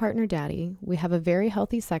call my partner daddy. We have a very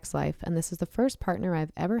healthy sex life, and this is the first partner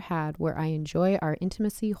I've ever had where I enjoy our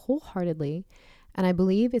intimacy wholeheartedly, and I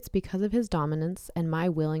believe it's because of his dominance and my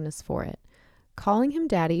willingness for it. Calling him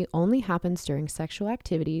daddy only happens during sexual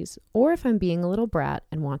activities or if I'm being a little brat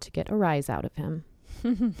and want to get a rise out of him.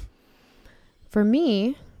 For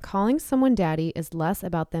me, calling someone daddy is less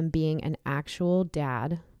about them being an actual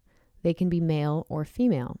dad. They can be male or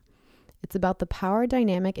female. It's about the power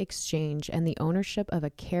dynamic exchange and the ownership of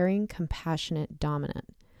a caring, compassionate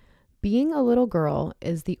dominant. Being a little girl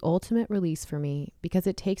is the ultimate release for me because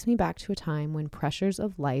it takes me back to a time when pressures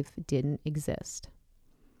of life didn't exist.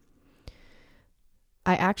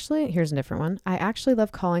 Here's a different one. I actually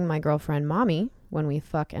love calling my girlfriend mommy when we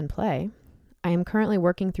fuck and play. I am currently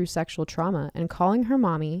working through sexual trauma, and calling her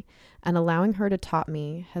mommy and allowing her to top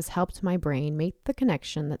me has helped my brain make the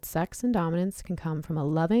connection that sex and dominance can come from a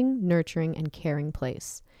loving, nurturing, and caring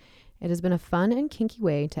place. It has been a fun and kinky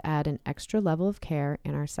way to add an extra level of care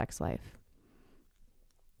in our sex life.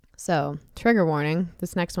 So, trigger warning,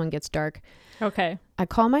 this next one gets dark. Okay. I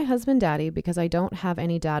call my husband daddy because I don't have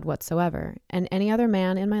any dad whatsoever, and any other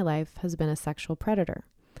man in my life has been a sexual predator.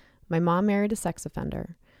 My mom married a sex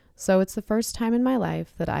offender. So it's the first time in my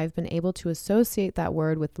life that I've been able to associate that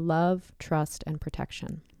word with love, trust, and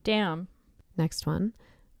protection. Damn. Next one.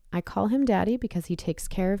 I call him daddy because he takes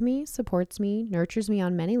care of me, supports me, nurtures me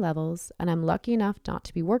on many levels, and I'm lucky enough not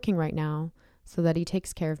to be working right now so that he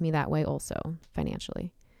takes care of me that way also,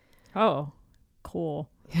 financially. Oh, cool.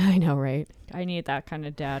 I know, right? I need that kind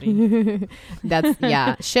of daddy. That's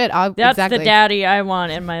That's exactly the daddy I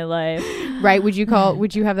want in my life. Right? Would you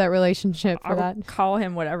have that relationship for that? Call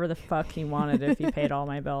him whatever the fuck he wanted if he paid all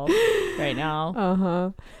my bills right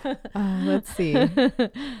now. Let's see.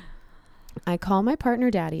 I call my partner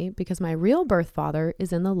daddy because my real birth father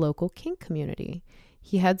is in the local kink community.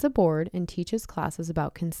 He heads a board and teaches classes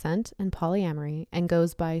about consent and polyamory and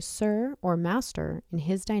goes by sir or master in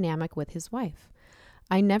his dynamic with his wife.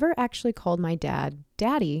 I never actually called my dad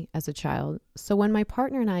daddy as a child, so when my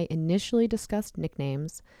partner and I initially discussed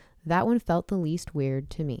nicknames, that one felt the least weird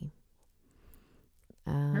to me.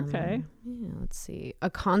 Okay. Yeah, let's see. A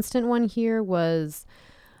constant one here was,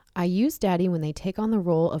 I use daddy when they take on the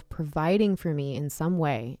role of providing for me in some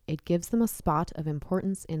way. It gives them a spot of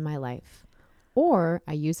importance in my life. Or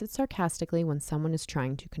I use it sarcastically when someone is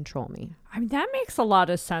trying to control me. I mean, that makes a lot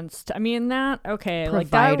of sense. Provider. Like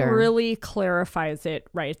that really clarifies it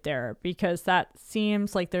right there, because that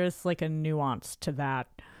seems like there's like a nuance to that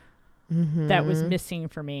that was missing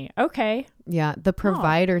for me. Okay. Yeah, the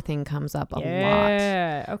provider thing comes up a lot.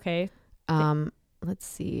 Yeah, okay. Let's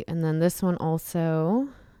see. And then this one also,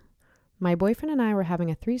 my boyfriend and I were having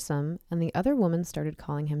a threesome and the other woman started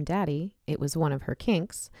calling him daddy. It was one of her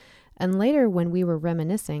kinks. And later when we were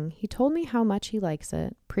reminiscing, he told me how much he likes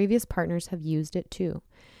it. Previous partners have used it too.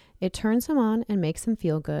 It turns him on and makes him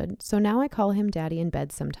feel good. So now I call him daddy in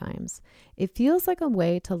bed sometimes. It feels like a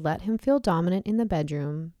way to let him feel dominant in the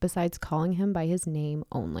bedroom besides calling him by his name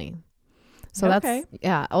only. So okay.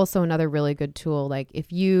 That's also another really good tool. Like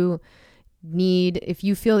if you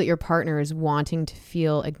feel that your partner is wanting to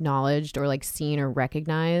feel acknowledged or like seen or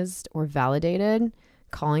recognized or validated,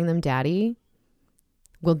 calling them daddy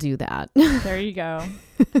will do that. There you go.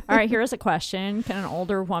 All right, here's a question. Can an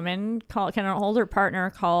older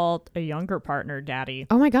partner call a younger partner daddy?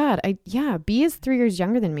 Oh my God. B is 3 years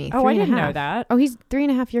younger than me. Oh, I didn't know that. Oh, he's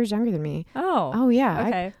 3.5 years younger than me. Oh yeah.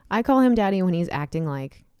 Okay. I call him daddy when he's acting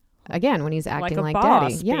like like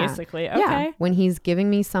boss, daddy. Yeah. Basically. Okay. Yeah. When he's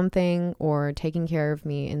giving me something or taking care of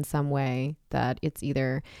me in some way that it's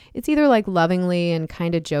either like lovingly and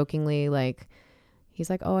kind of jokingly, like he's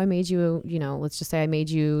like, oh, I made you, let's just say I made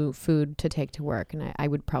you food to take to work. And I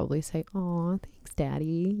would probably say, oh, thanks,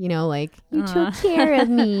 daddy. Like you took care of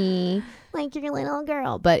me like you're a little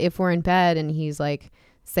girl. But if we're in bed and he's like,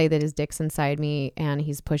 say that his dick's inside me and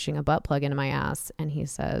he's pushing a butt plug into my ass and he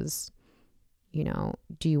says,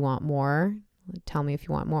 do you want more? Tell me if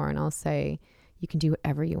you want more. And I'll say, you can do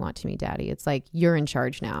whatever you want to me, daddy. It's like, you're in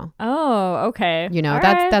charge now. Oh, okay.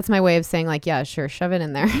 That's my way of saying like, yeah, sure. Shove it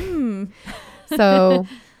in there. So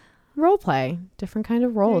role play, different kind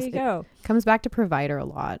of roles. There you go. It comes back to provider a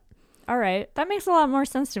lot. All right. That makes a lot more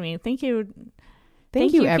sense to me. Thank you.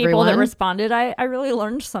 Thank you, everyone. People that responded. I really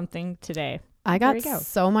learned something today. I got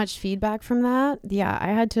so much feedback from that. Yeah.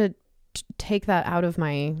 I had to take that out of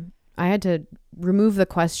I had to remove the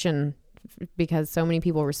question because so many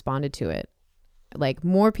people responded to it. Like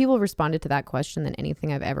more people responded to that question than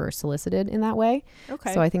anything I've ever solicited in that way.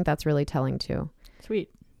 Okay. So I think that's really telling too. Sweet.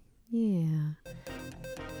 Yeah.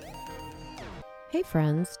 Hey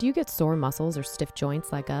friends, do you get sore muscles or stiff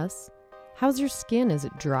joints like us? How's your skin? Is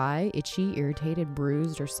it dry, itchy, irritated,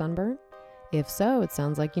 bruised, or sunburned? If so, it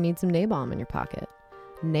sounds like you need some Nabalm in your pocket.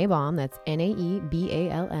 Nabalm, that's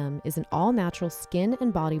Naebalm, is an all-natural skin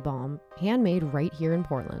and body balm handmade right here in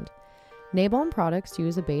Portland. Nabalm products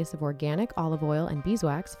use a base of organic olive oil and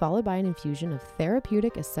beeswax followed by an infusion of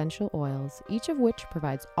therapeutic essential oils, each of which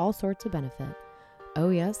provides all sorts of benefit. Oh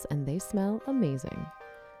yes, and they smell amazing.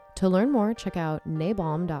 To learn more, check out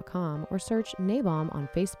nabalm.com or search Nabalm on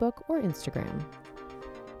Facebook or Instagram.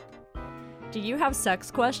 Do you have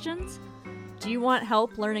sex questions? Do you want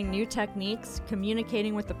help learning new techniques,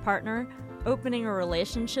 communicating with a partner, opening a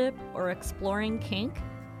relationship, or exploring kink?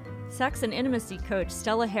 Sex and intimacy coach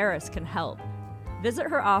Stella Harris can help. Visit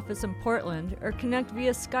her office in Portland or connect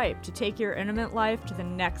via Skype to take your intimate life to the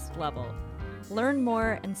next level. Learn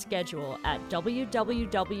more and schedule at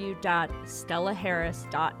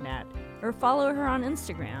www.stellaharris.net or follow her on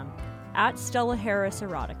Instagram at Stella Harris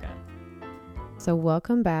Erotica. So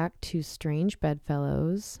welcome back to Strange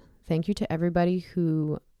Bedfellows. Thank you to everybody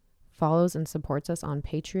who follows and supports us on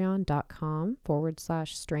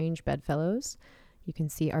patreon.com/Strange Bedfellows. You can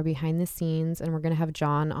see our behind the scenes, and we're going to have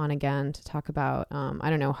John on again to talk about,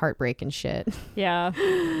 heartbreak and shit. Yeah.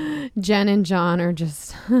 Jen and John are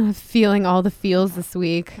just feeling all the feels this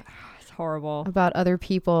week. It's horrible. About other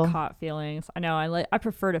people. Caught feelings. I know. I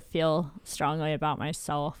prefer to feel strongly about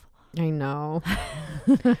myself. I know.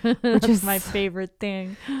 Which is my favorite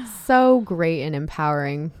thing. So great and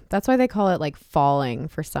empowering. That's why they call it like falling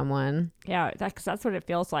for someone. Yeah, that's what it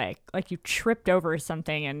feels like. Like you tripped over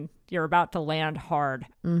something and you're about to land hard.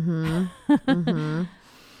 Mm-hmm. Mm-hmm.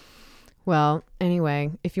 Well,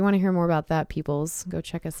 anyway, if you want to hear more about that, peoples, go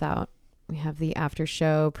check us out. We have the after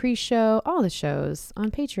show, pre-show, all the shows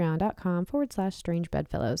on patreon.com/Strange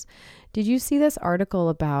Bedfellows. Did you see this article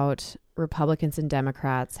about Republicans and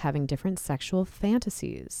Democrats having different sexual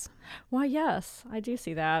fantasies? Well, yes, I do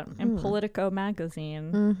see that in Politico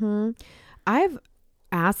magazine. Mm-hmm. I've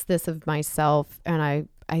asked this of myself, and I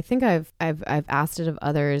think I've asked it of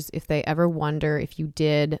others, if they ever wonder, if you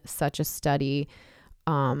did such a study,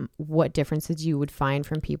 what differences you would find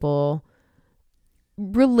from people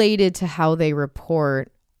related to how they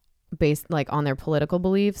report based like on their political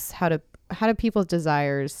beliefs. How do people's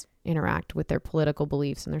desires interact with their political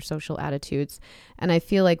beliefs and their social attitudes? And I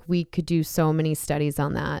feel like we could do so many studies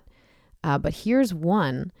on that. But here's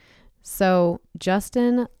one. So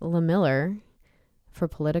Justin LaMiller for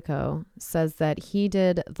Politico says that he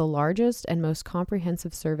did the largest and most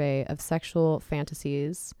comprehensive survey of sexual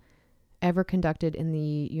fantasies ever conducted in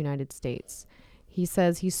the United States. He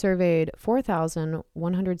says he surveyed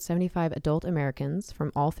 4,175 adult Americans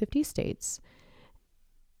from all 50 states,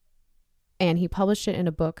 and he published it in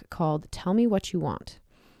a book called Tell Me What You Want.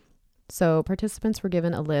 So participants were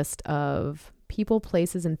given a list of people,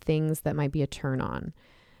 places, and things that might be a turn on.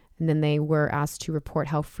 And then they were asked to report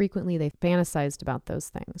how frequently they fantasized about those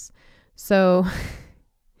things. So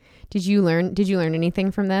did you learn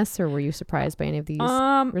anything from this, or were you surprised by any of these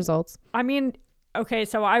results? I mean, okay,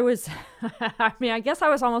 so I guess I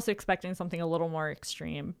was almost expecting something a little more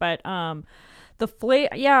extreme, but we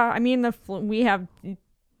have,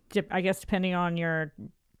 I guess, depending on your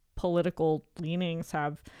political leanings,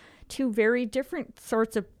 have two very different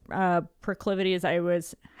sorts of proclivities. I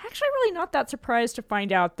was actually really not that surprised to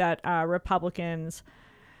find out that Republicans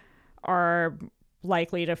are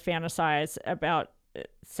likely to fantasize about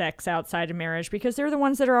sex outside of marriage, because they're the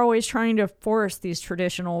ones that are always trying to force these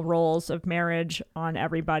traditional roles of marriage on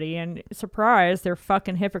everybody. And surprise, they're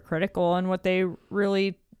fucking hypocritical, and what they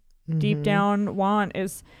really deep down want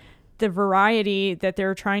is the variety that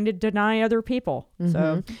they're trying to deny other people.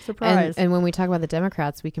 So surprise. And when we talk about the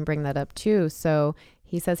Democrats, we can bring that up too. So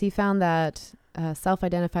he says he found that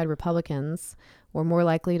self-identified Republicans were more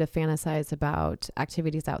likely to fantasize about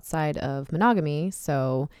activities outside of monogamy.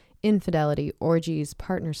 So infidelity, orgies,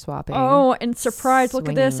 partner swapping. Oh, and surprise, look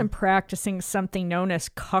at this, and practicing something known as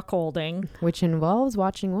cuckolding. Which involves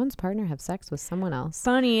watching one's partner have sex with someone else.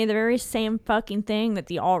 Funny, the very same fucking thing that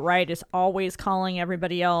the alt-right is always calling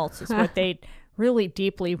everybody else is what they really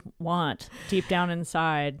deeply want, deep down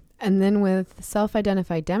inside. And then with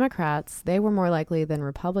self-identified Democrats, they were more likely than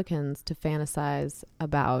Republicans to fantasize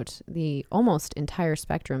about the almost entire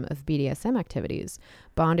spectrum of BDSM activities: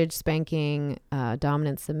 bondage, spanking,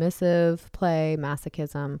 dominant submissive play,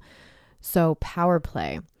 masochism, so power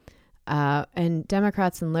play. And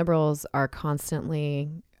Democrats and liberals are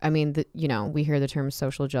constantly, we hear the term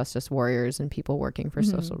social justice warriors and people working for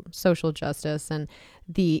social justice, and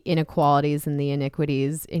the inequalities and the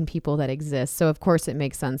iniquities in people that exist. So of course it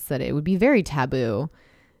makes sense that it would be very taboo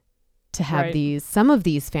to have some of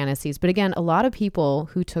these fantasies. But again, a lot of people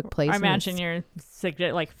who took place. I imagine you're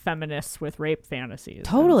like feminists with rape fantasies.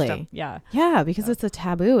 Totally. Yeah. Yeah, because it's a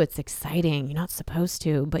taboo. It's exciting. You're not supposed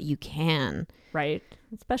to, but you can. Right.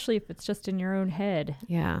 Especially if it's just in your own head.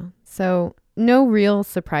 Yeah. So no real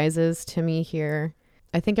surprises to me here.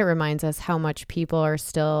 I think it reminds us how much people are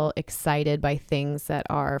still excited by things that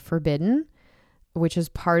are forbidden, which is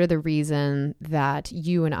part of the reason that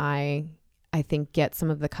you and I I think, get some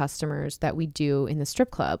of the customers that we do in the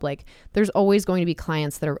strip club. Like, there's always going to be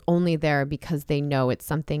clients that are only there because they know it's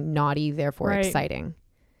something naughty, therefore exciting.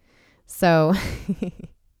 So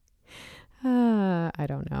I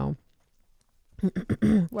don't know.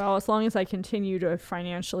 Well, as long as I continue to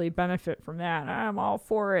financially benefit from that, I'm all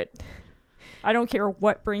for it. I don't care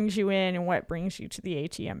what brings you in and what brings you to the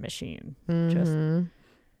ATM machine. Just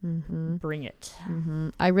bring it.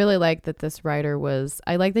 I really like that this writer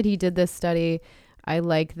I like that he did this study. I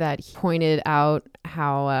like that he pointed out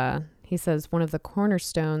how he says one of the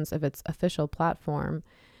cornerstones of its official platform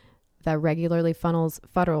that regularly funnels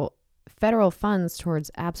federal funds towards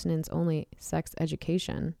abstinence-only sex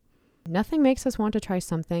education. Nothing makes us want to try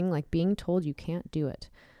something like being told you can't do it.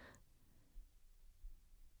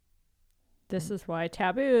 This is why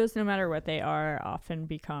taboos, no matter what they are, often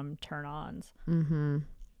become turn-ons.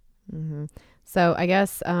 So I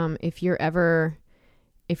guess if you're ever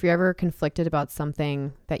conflicted about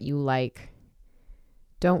something that you like,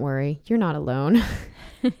 don't worry, you're not alone.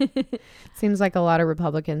 Seems like a lot of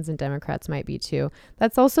Republicans and Democrats might be too.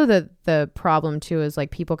 That's also the problem too, is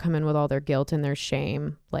like people come in with all their guilt and their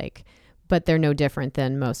shame, like, but they're no different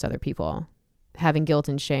than most other people. Having guilt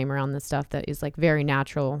and shame around this stuff that is like very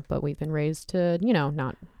natural, but we've been raised to,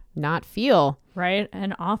 not feel. Right.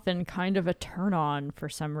 And often kind of a turn on for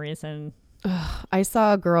some reason. I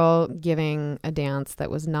saw a girl giving a dance that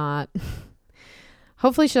was not,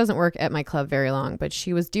 hopefully she doesn't work at my club very long, but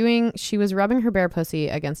she was rubbing her bare pussy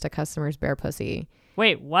against a customer's bare pussy.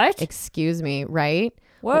 Wait, what? Excuse me. Right.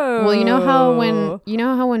 Whoa. Well, you know how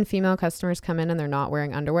when female customers come in and they're not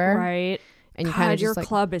wearing underwear? Right. And you kind of your just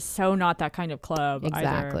club is so not that kind of club.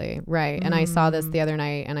 Exactly. Either. Right. And I saw this the other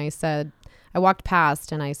night and I walked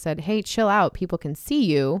past and I said, hey, chill out. People can see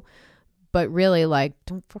you. But really, like,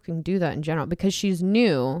 don't fucking do that in general, because she's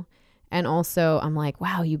new. And also I'm like,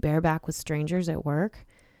 wow, you bareback with strangers at work?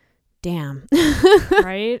 Damn.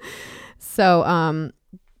 Right. So,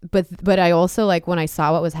 but I also, like, when I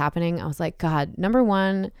saw what was happening, I was like, God, number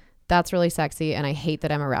one, that's really sexy, and I hate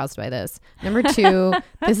that I'm aroused by this. Number two,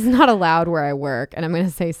 this is not allowed where I work, and I'm going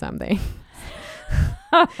to say something.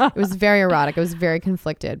 It was very erotic. I was very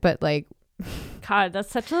conflicted, but like, God, that's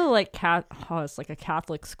such a like it's like a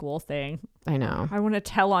Catholic school thing. I know. I want to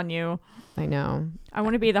tell on you. I know. I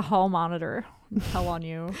want to be the hall monitor and tell on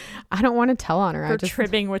you. I don't want to tell on her. For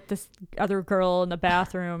tripping with this other girl in the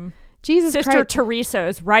bathroom. Jesus Sister Christ. Teresa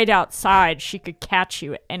is right outside. She could catch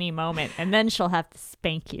you at any moment, and then she'll have to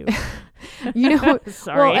spank you.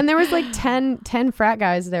 Sorry. Well, and there was like 10 frat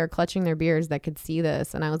guys there clutching their beers that could see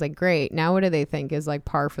this, and I was like, great. Now what do they think is like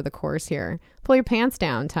par for the course here? Pull your pants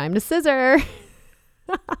down. Time to scissor.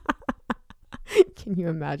 Can you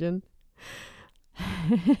imagine?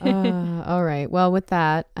 All right. Well, with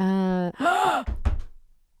that,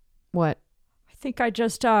 what? I think I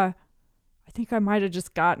might have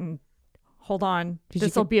just gotten. Hold on.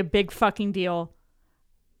 This will be a big fucking deal.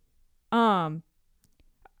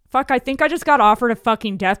 Fuck, I think I just got offered a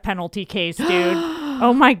fucking death penalty case, dude.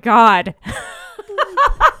 Oh my God.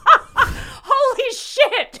 Holy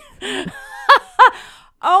shit.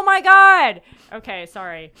 Oh my God. Okay,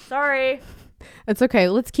 sorry. It's okay.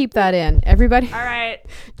 Let's keep that in. Everybody. All right.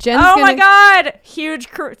 My God. Huge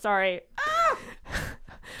crew. Sorry.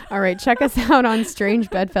 All right. Check us out on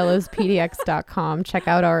strangebedfellowspdx.com. Check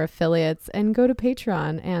out our affiliates and go to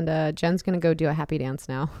Patreon. And Jen's going to go do a happy dance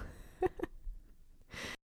now.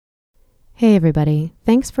 Hey, everybody.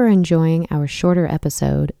 Thanks for enjoying our shorter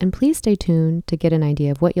episode. And please stay tuned to get an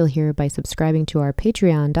idea of what you'll hear by subscribing to our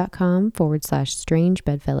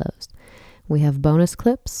patreon.com/strangebedfellows. We have bonus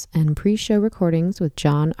clips and pre-show recordings with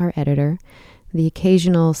John, our editor, the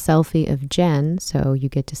occasional selfie of Jen, so you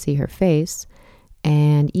get to see her face,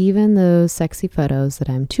 and even those sexy photos that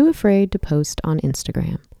I'm too afraid to post on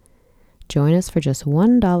Instagram. Join us for just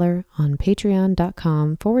 $1 on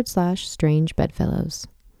patreon.com/strangebedfellows.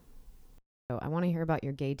 So I want to hear about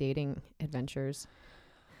your gay dating adventures.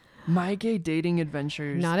 My gay dating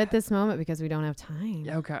adventures. Not at this moment because we don't have time.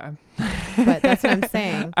 Okay. But that's what I'm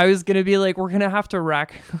saying. I was going to be like, we're going to have to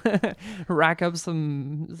rack up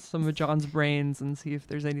some of John's brains and see if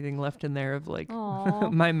there's anything left in there of like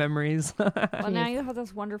my memories. Well, now you have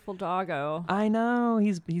this wonderful doggo. I know.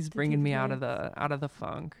 He's bringing me out of the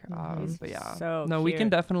funk. But yeah. So no, cute. we can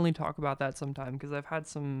definitely talk about that sometime because I've had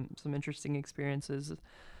some interesting experiences.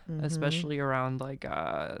 Mm-hmm. Especially around like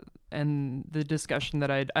and the discussion that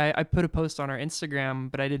I put a post on our Instagram,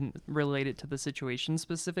 but I didn't relate it to the situation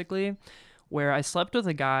specifically, where I slept with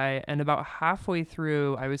a guy, and about halfway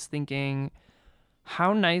through I was thinking,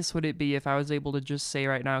 how nice would it be if I was able to just say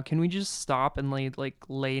right now, can we just stop and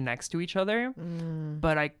lay next to each other?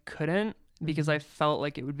 But I couldn't. because I felt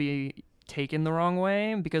like it would be taken the wrong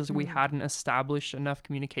way because we hadn't established enough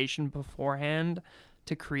communication beforehand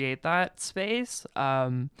to create that space.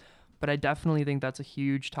 But I definitely think that's a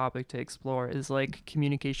huge topic to explore, is like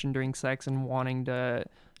communication during sex and wanting to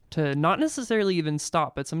not necessarily even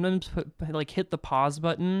stop, but sometimes hit the pause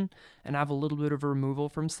button and have a little bit of a removal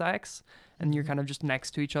from sex, and you're kind of just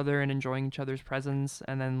next to each other and enjoying each other's presence,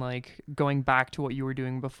 and then like going back to what you were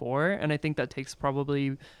doing before. And I think that takes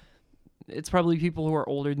it's probably people who are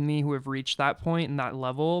older than me who have reached that point and that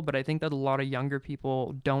level, but I think that a lot of younger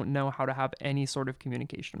people don't know how to have any sort of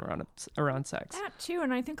communication around sex. That too,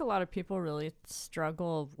 and I think a lot of people really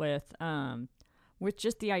struggle with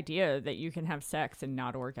just the idea that you can have sex and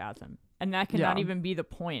not orgasm, and that can not even be the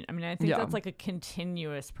point. I mean, I think that's like a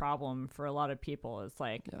continuous problem for a lot of people. It's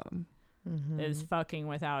like is fucking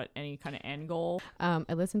without any kind of end goal.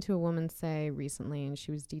 I listened to a woman say recently, and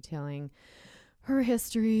she was detailing her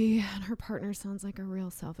history, and her partner sounds like a real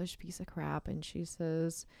selfish piece of crap, and she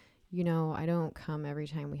says, you know, I don't come every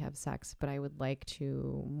time we have sex, but I would like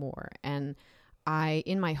to more. And I,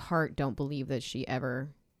 in my heart, don't believe that she ever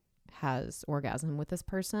has orgasm with this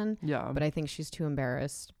person. Yeah. But I think she's too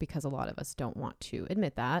embarrassed, because a lot of us don't want to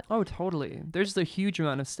admit that. Oh, totally. There's a huge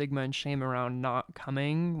amount of stigma and shame around not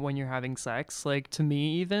coming when you're having sex. Like, to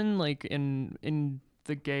me, even like in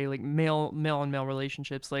the gay, like male on male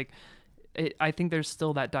relationships, like, I think there's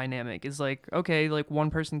still that dynamic is like, okay, like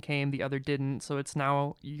one person came, the other didn't. So it's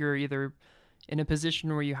now you're either in a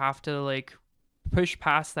position where you have to like push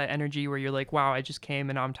past that energy where you're like, wow, I just came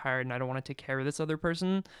and I'm tired and I don't want to take care of this other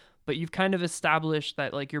person. But you've kind of established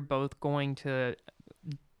that like you're both going to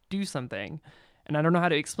do something. And I don't know how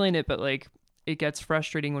to explain it, but like it gets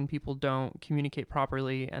frustrating when people don't communicate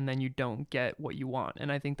properly and then you don't get what you want. And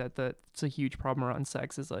I think that that's a huge problem around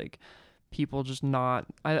sex, is like people just not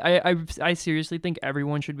I seriously think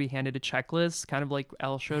everyone should be handed a checklist, kind of like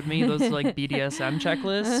Elle showed me, those like BDSM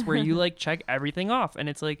checklists where you like check everything off. And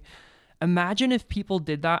it's like, imagine if people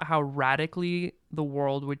did that, how radically the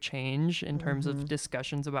world would change in terms of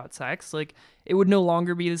discussions about sex. Like, it would no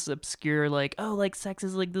longer be this obscure like, oh, like sex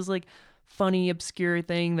is like this like funny obscure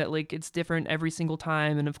thing that like it's different every single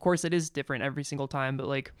time. And of course it is different every single time, but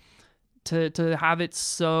like to have it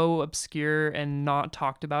so obscure and not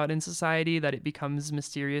talked about in society that it becomes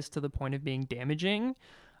mysterious to the point of being damaging.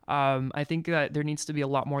 I think that there needs to be a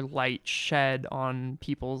lot more light shed on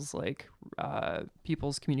people's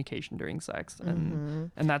communication during sex,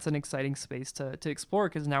 and that's an exciting space to explore,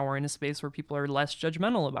 because now we're in a space where people are less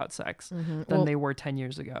judgmental about sex than they were 10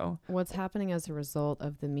 years ago. What's happening as a result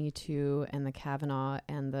of the Me Too and the Kavanaugh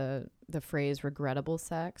and the phrase regrettable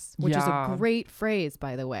sex, which is a great phrase,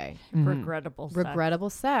 by the way. Regrettable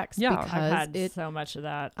sex. Yeah, because I've had so much of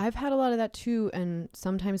that. I've had a lot of that too, and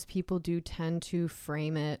sometimes people do tend to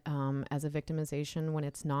frame it as a victimization when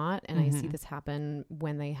it's not. And I see this happen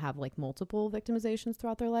when they have like multiple victimizations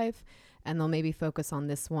throughout their life, and they'll maybe focus on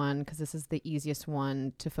this one because this is the easiest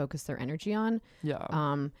one to focus their energy on.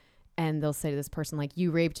 And they'll say to this person like,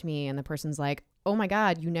 you raped me, and the person's like, oh my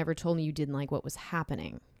God, you never told me you didn't like what was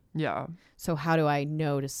happening. Yeah. So how do I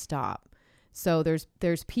know to stop? So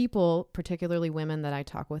there's people, particularly women that I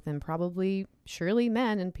talk with, and probably surely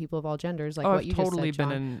men and people of all genders, like what you totally just said,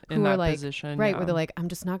 John, been in that like, position, right? Where they're like, I'm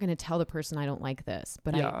just not going to tell the person I don't like this,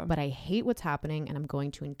 but I hate what's happening, and I'm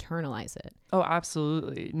going to internalize it. Oh,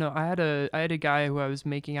 absolutely. No, I had a guy who I was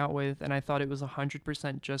making out with, and I thought it was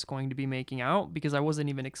 100% just going to be making out, because I wasn't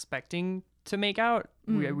even expecting to make out.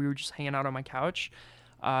 We were just hanging out on my couch,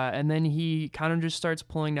 and then he kind of just starts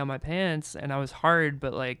pulling down my pants, and I was hard,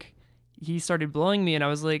 but like, he started blowing me, and I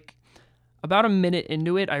was like, about a minute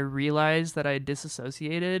into it, I realized that I had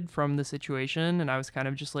disassociated from the situation, and I was kind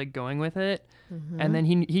of just like going with it. And then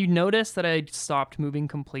he noticed that I stopped moving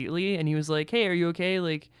completely, and he was like, hey, are you okay?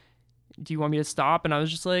 Like, do you want me to stop? And I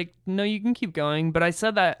was just like, no, you can keep going. But I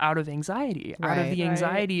said that out of anxiety, out of the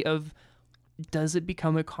anxiety of, does it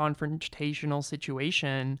become a confrontational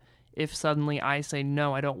situation if suddenly I say,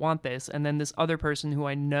 no, I don't want this, and then this other person who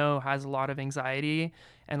I know has a lot of anxiety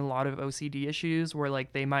and a lot of OCD issues, where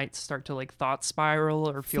like they might start to like thought spiral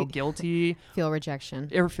or feel guilty, feel rejection,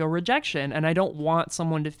 and I don't want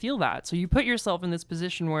someone to feel that. So you put yourself in this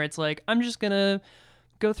position where it's like, I'm just gonna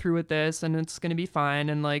go through with this and it's gonna be fine,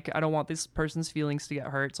 and like I don't want this person's feelings to get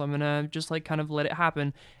hurt, so I'm gonna just like kind of let it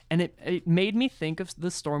happen. And it made me think of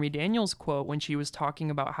the Stormy Daniels quote when she was talking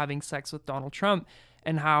about having sex with Donald Trump,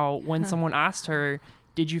 and how when someone asked her,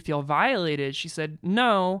 did you feel violated? She said,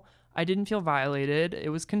 no, I didn't feel violated. It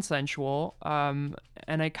was consensual. And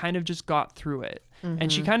I kind of just got through it.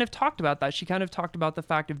 And she kind of talked about that. She kind of talked about the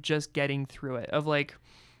fact of just getting through it, of like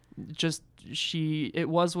just it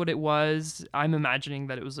was what it was. I'm imagining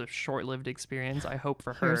that it was a short-lived experience. I hope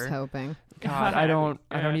for her. Here's hoping. God, I don't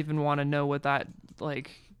even want to know what that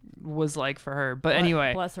like was like for her. But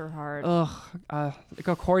anyway, bless her heart. Like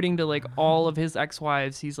according to like all of his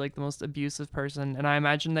ex-wives, he's like the most abusive person, and I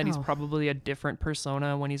imagine that he's probably a different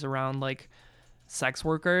persona when he's around like sex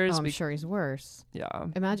workers. I'm sure he's worse. Yeah.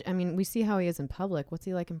 Imagine. I mean, we see how he is in public. What's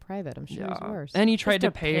he like in private? I'm sure he's worse. And he tried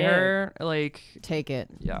to pay her like take it.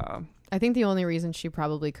 Yeah. I think the only reason she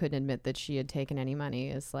probably couldn't admit that she had taken any money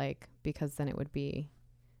is like because then it would be,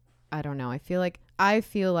 I don't know. I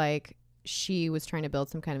feel like she was trying to build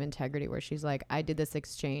some kind of integrity where she's like, I did this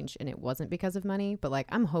exchange and it wasn't because of money, but like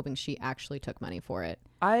I'm hoping she actually took money for it.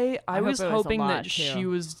 I was hoping that too. she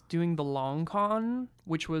was doing the long con,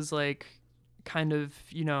 which was like kind of,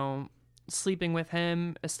 you know, sleeping with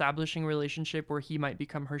him, establishing a relationship where he might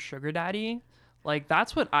become her sugar daddy. Like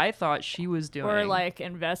that's what I thought she was doing. Or like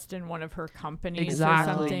invest in one of her companies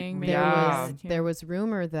exactly. or something. There was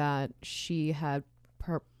rumor that she had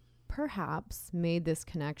perhaps made this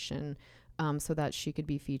connection so that she could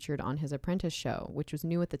be featured on his Apprentice show, which was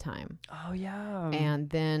new at the time. Oh yeah. And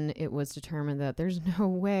then it was determined that there's no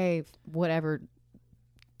way whatever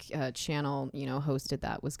channel, you know, hosted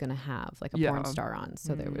that was going to have like a porn star on.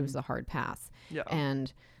 So it was a hard pass. Yeah.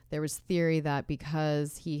 And there was theory that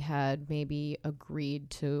because he had maybe agreed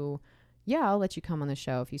to, I'll let you come on the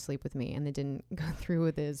show if you sleep with me, and they didn't go through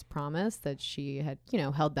with his promise, that she had, you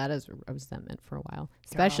know, held that as a resentment for a while,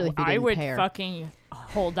 especially if he didn't I would pay her. fucking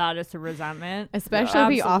hold that as a resentment. Especially if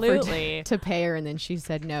he offered to pay her and then she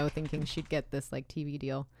said no, thinking she'd get this like TV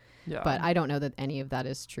deal. Yeah. But I don't know that any of that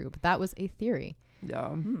is true, but that was a theory.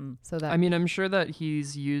 Yeah. So that, I mean, I'm sure that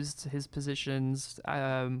he's used his positions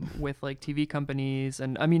with like TV companies,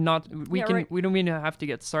 and I mean, we don't even have to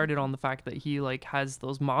get started on the fact that he like has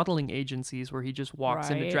those modeling agencies where he just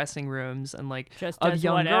walks into dressing rooms and like just of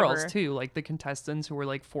young whatever. girls too, like the contestants who were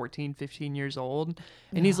like 14, 15 years old,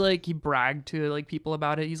 and he's like, he bragged to like people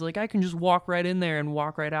about it. He's like, I can just walk right in there and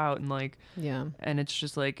walk right out, and like, and it's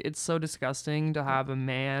just like, it's so disgusting to have a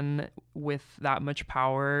man with that much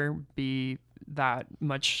power be that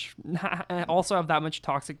much also have that much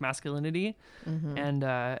toxic masculinity,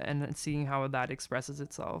 and seeing how that expresses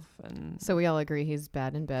itself. And so we all agree he's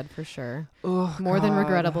bad in bed for sure. Oh, more than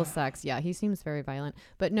regrettable sex. Yeah, he seems very violent.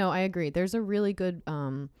 But no, I agree. There's a really good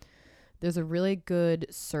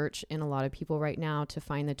search in a lot of people right now to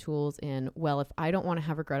find the tools in, well, if I don't want to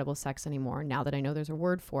have regrettable sex anymore, now that I know there's a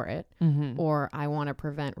word for it, or I want to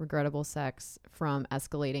prevent regrettable sex from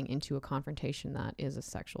escalating into a confrontation that is a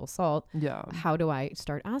sexual assault, how do I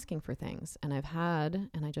start asking for things? And I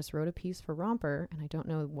just wrote a piece for Romper, and I don't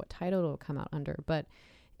know what title it'll come out under, but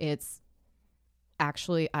it's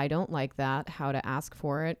actually, I don't like that, how to ask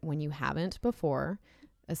for it when you haven't before,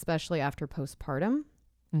 especially after postpartum.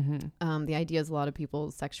 The idea is a lot of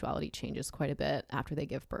people's sexuality changes quite a bit after they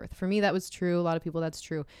give birth. For me, that was true. A lot of people, that's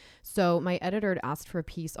true. So my editor had asked for a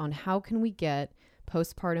piece on how can we get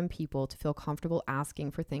postpartum people to feel comfortable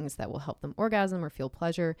asking for things that will help them orgasm or feel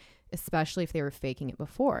pleasure, especially if they were faking it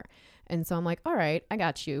before. And so I'm like, all right, I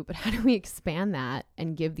got you. But how do we expand that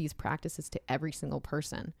and give these practices to every single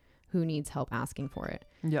person who needs help asking for it?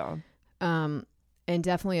 Yeah. And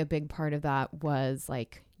definitely a big part of that was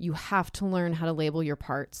like, you have to learn how to label your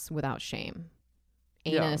parts without shame.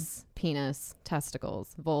 Anus, penis,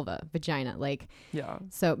 testicles, vulva, vagina. Like,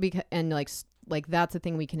 so because, and like that's a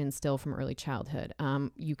thing we can instill from early childhood.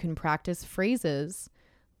 You can practice phrases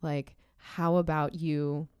like, how about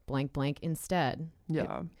you blank, blank instead?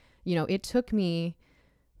 Yeah. It took me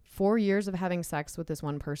 4 years of having sex with this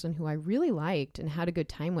one person who I really liked and had a good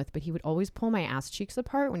time with, but he would always pull my ass cheeks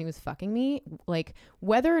apart when he was fucking me. Like,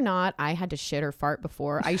 whether or not I had to shit or fart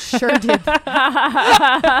before, I sure did. Oh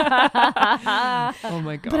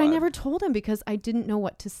my God. But I never told him because I didn't know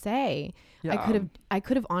what to say. Yeah. I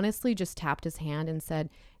could have honestly just tapped his hand and said,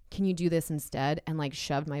 can you do this instead? And like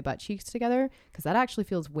shoved my butt cheeks together, because that actually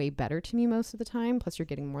feels way better to me most of the time. Plus you're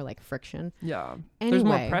getting more like friction. Yeah. Anyway, there's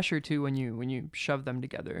more pressure too when you shove them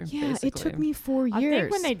together. Yeah. Basically. It took me 4 years. I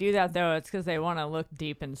think when they do that though, it's because they want to look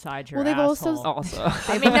deep inside your they've asshole. also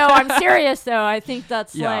I mean, no, I'm serious though. I think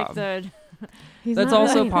that's like the... That's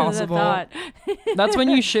also possible. That's when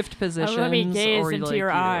you shift positions. Let me gaze or into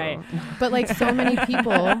your eye. But like so many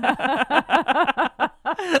people.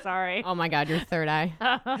 Sorry. Oh my God, your third eye.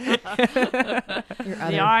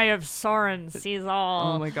 The eye of Soren sees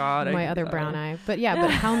all. Oh my God. My other brown eye. But yeah, but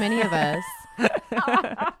how many of us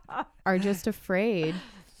are just afraid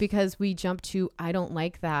because we jump to, I don't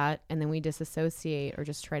like that, and then we disassociate or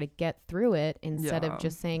just try to get through it instead of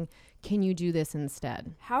just saying, can you do this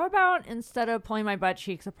instead? How about instead of pulling my butt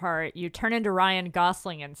cheeks apart, you turn into Ryan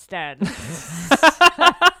Gosling instead?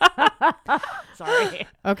 Sorry.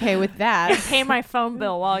 Okay, with that. Pay my phone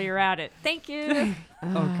bill while you're at it. Thank you.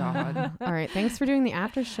 Oh, God. All right. Thanks for doing the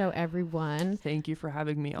after show, everyone. Thank you for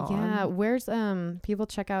having me on. Yeah. Where's people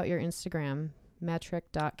check out your Instagram?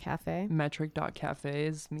 Metric.cafe. Metric.cafe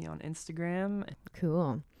is me on Instagram.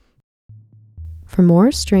 Cool. For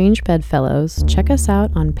more Strange Bedfellows, check us out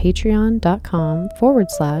on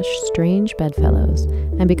patreon.com/Strange Bedfellows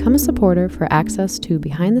and become a supporter for access to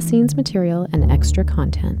behind the scenes material and extra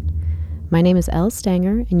content. My name is Elle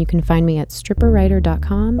Stanger, and you can find me at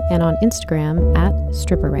stripperwriter.com and on Instagram at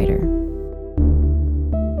stripperwriter.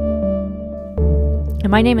 And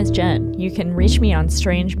my name is Jen. You can reach me on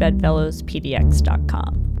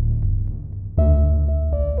strangebedfellowspdx.com.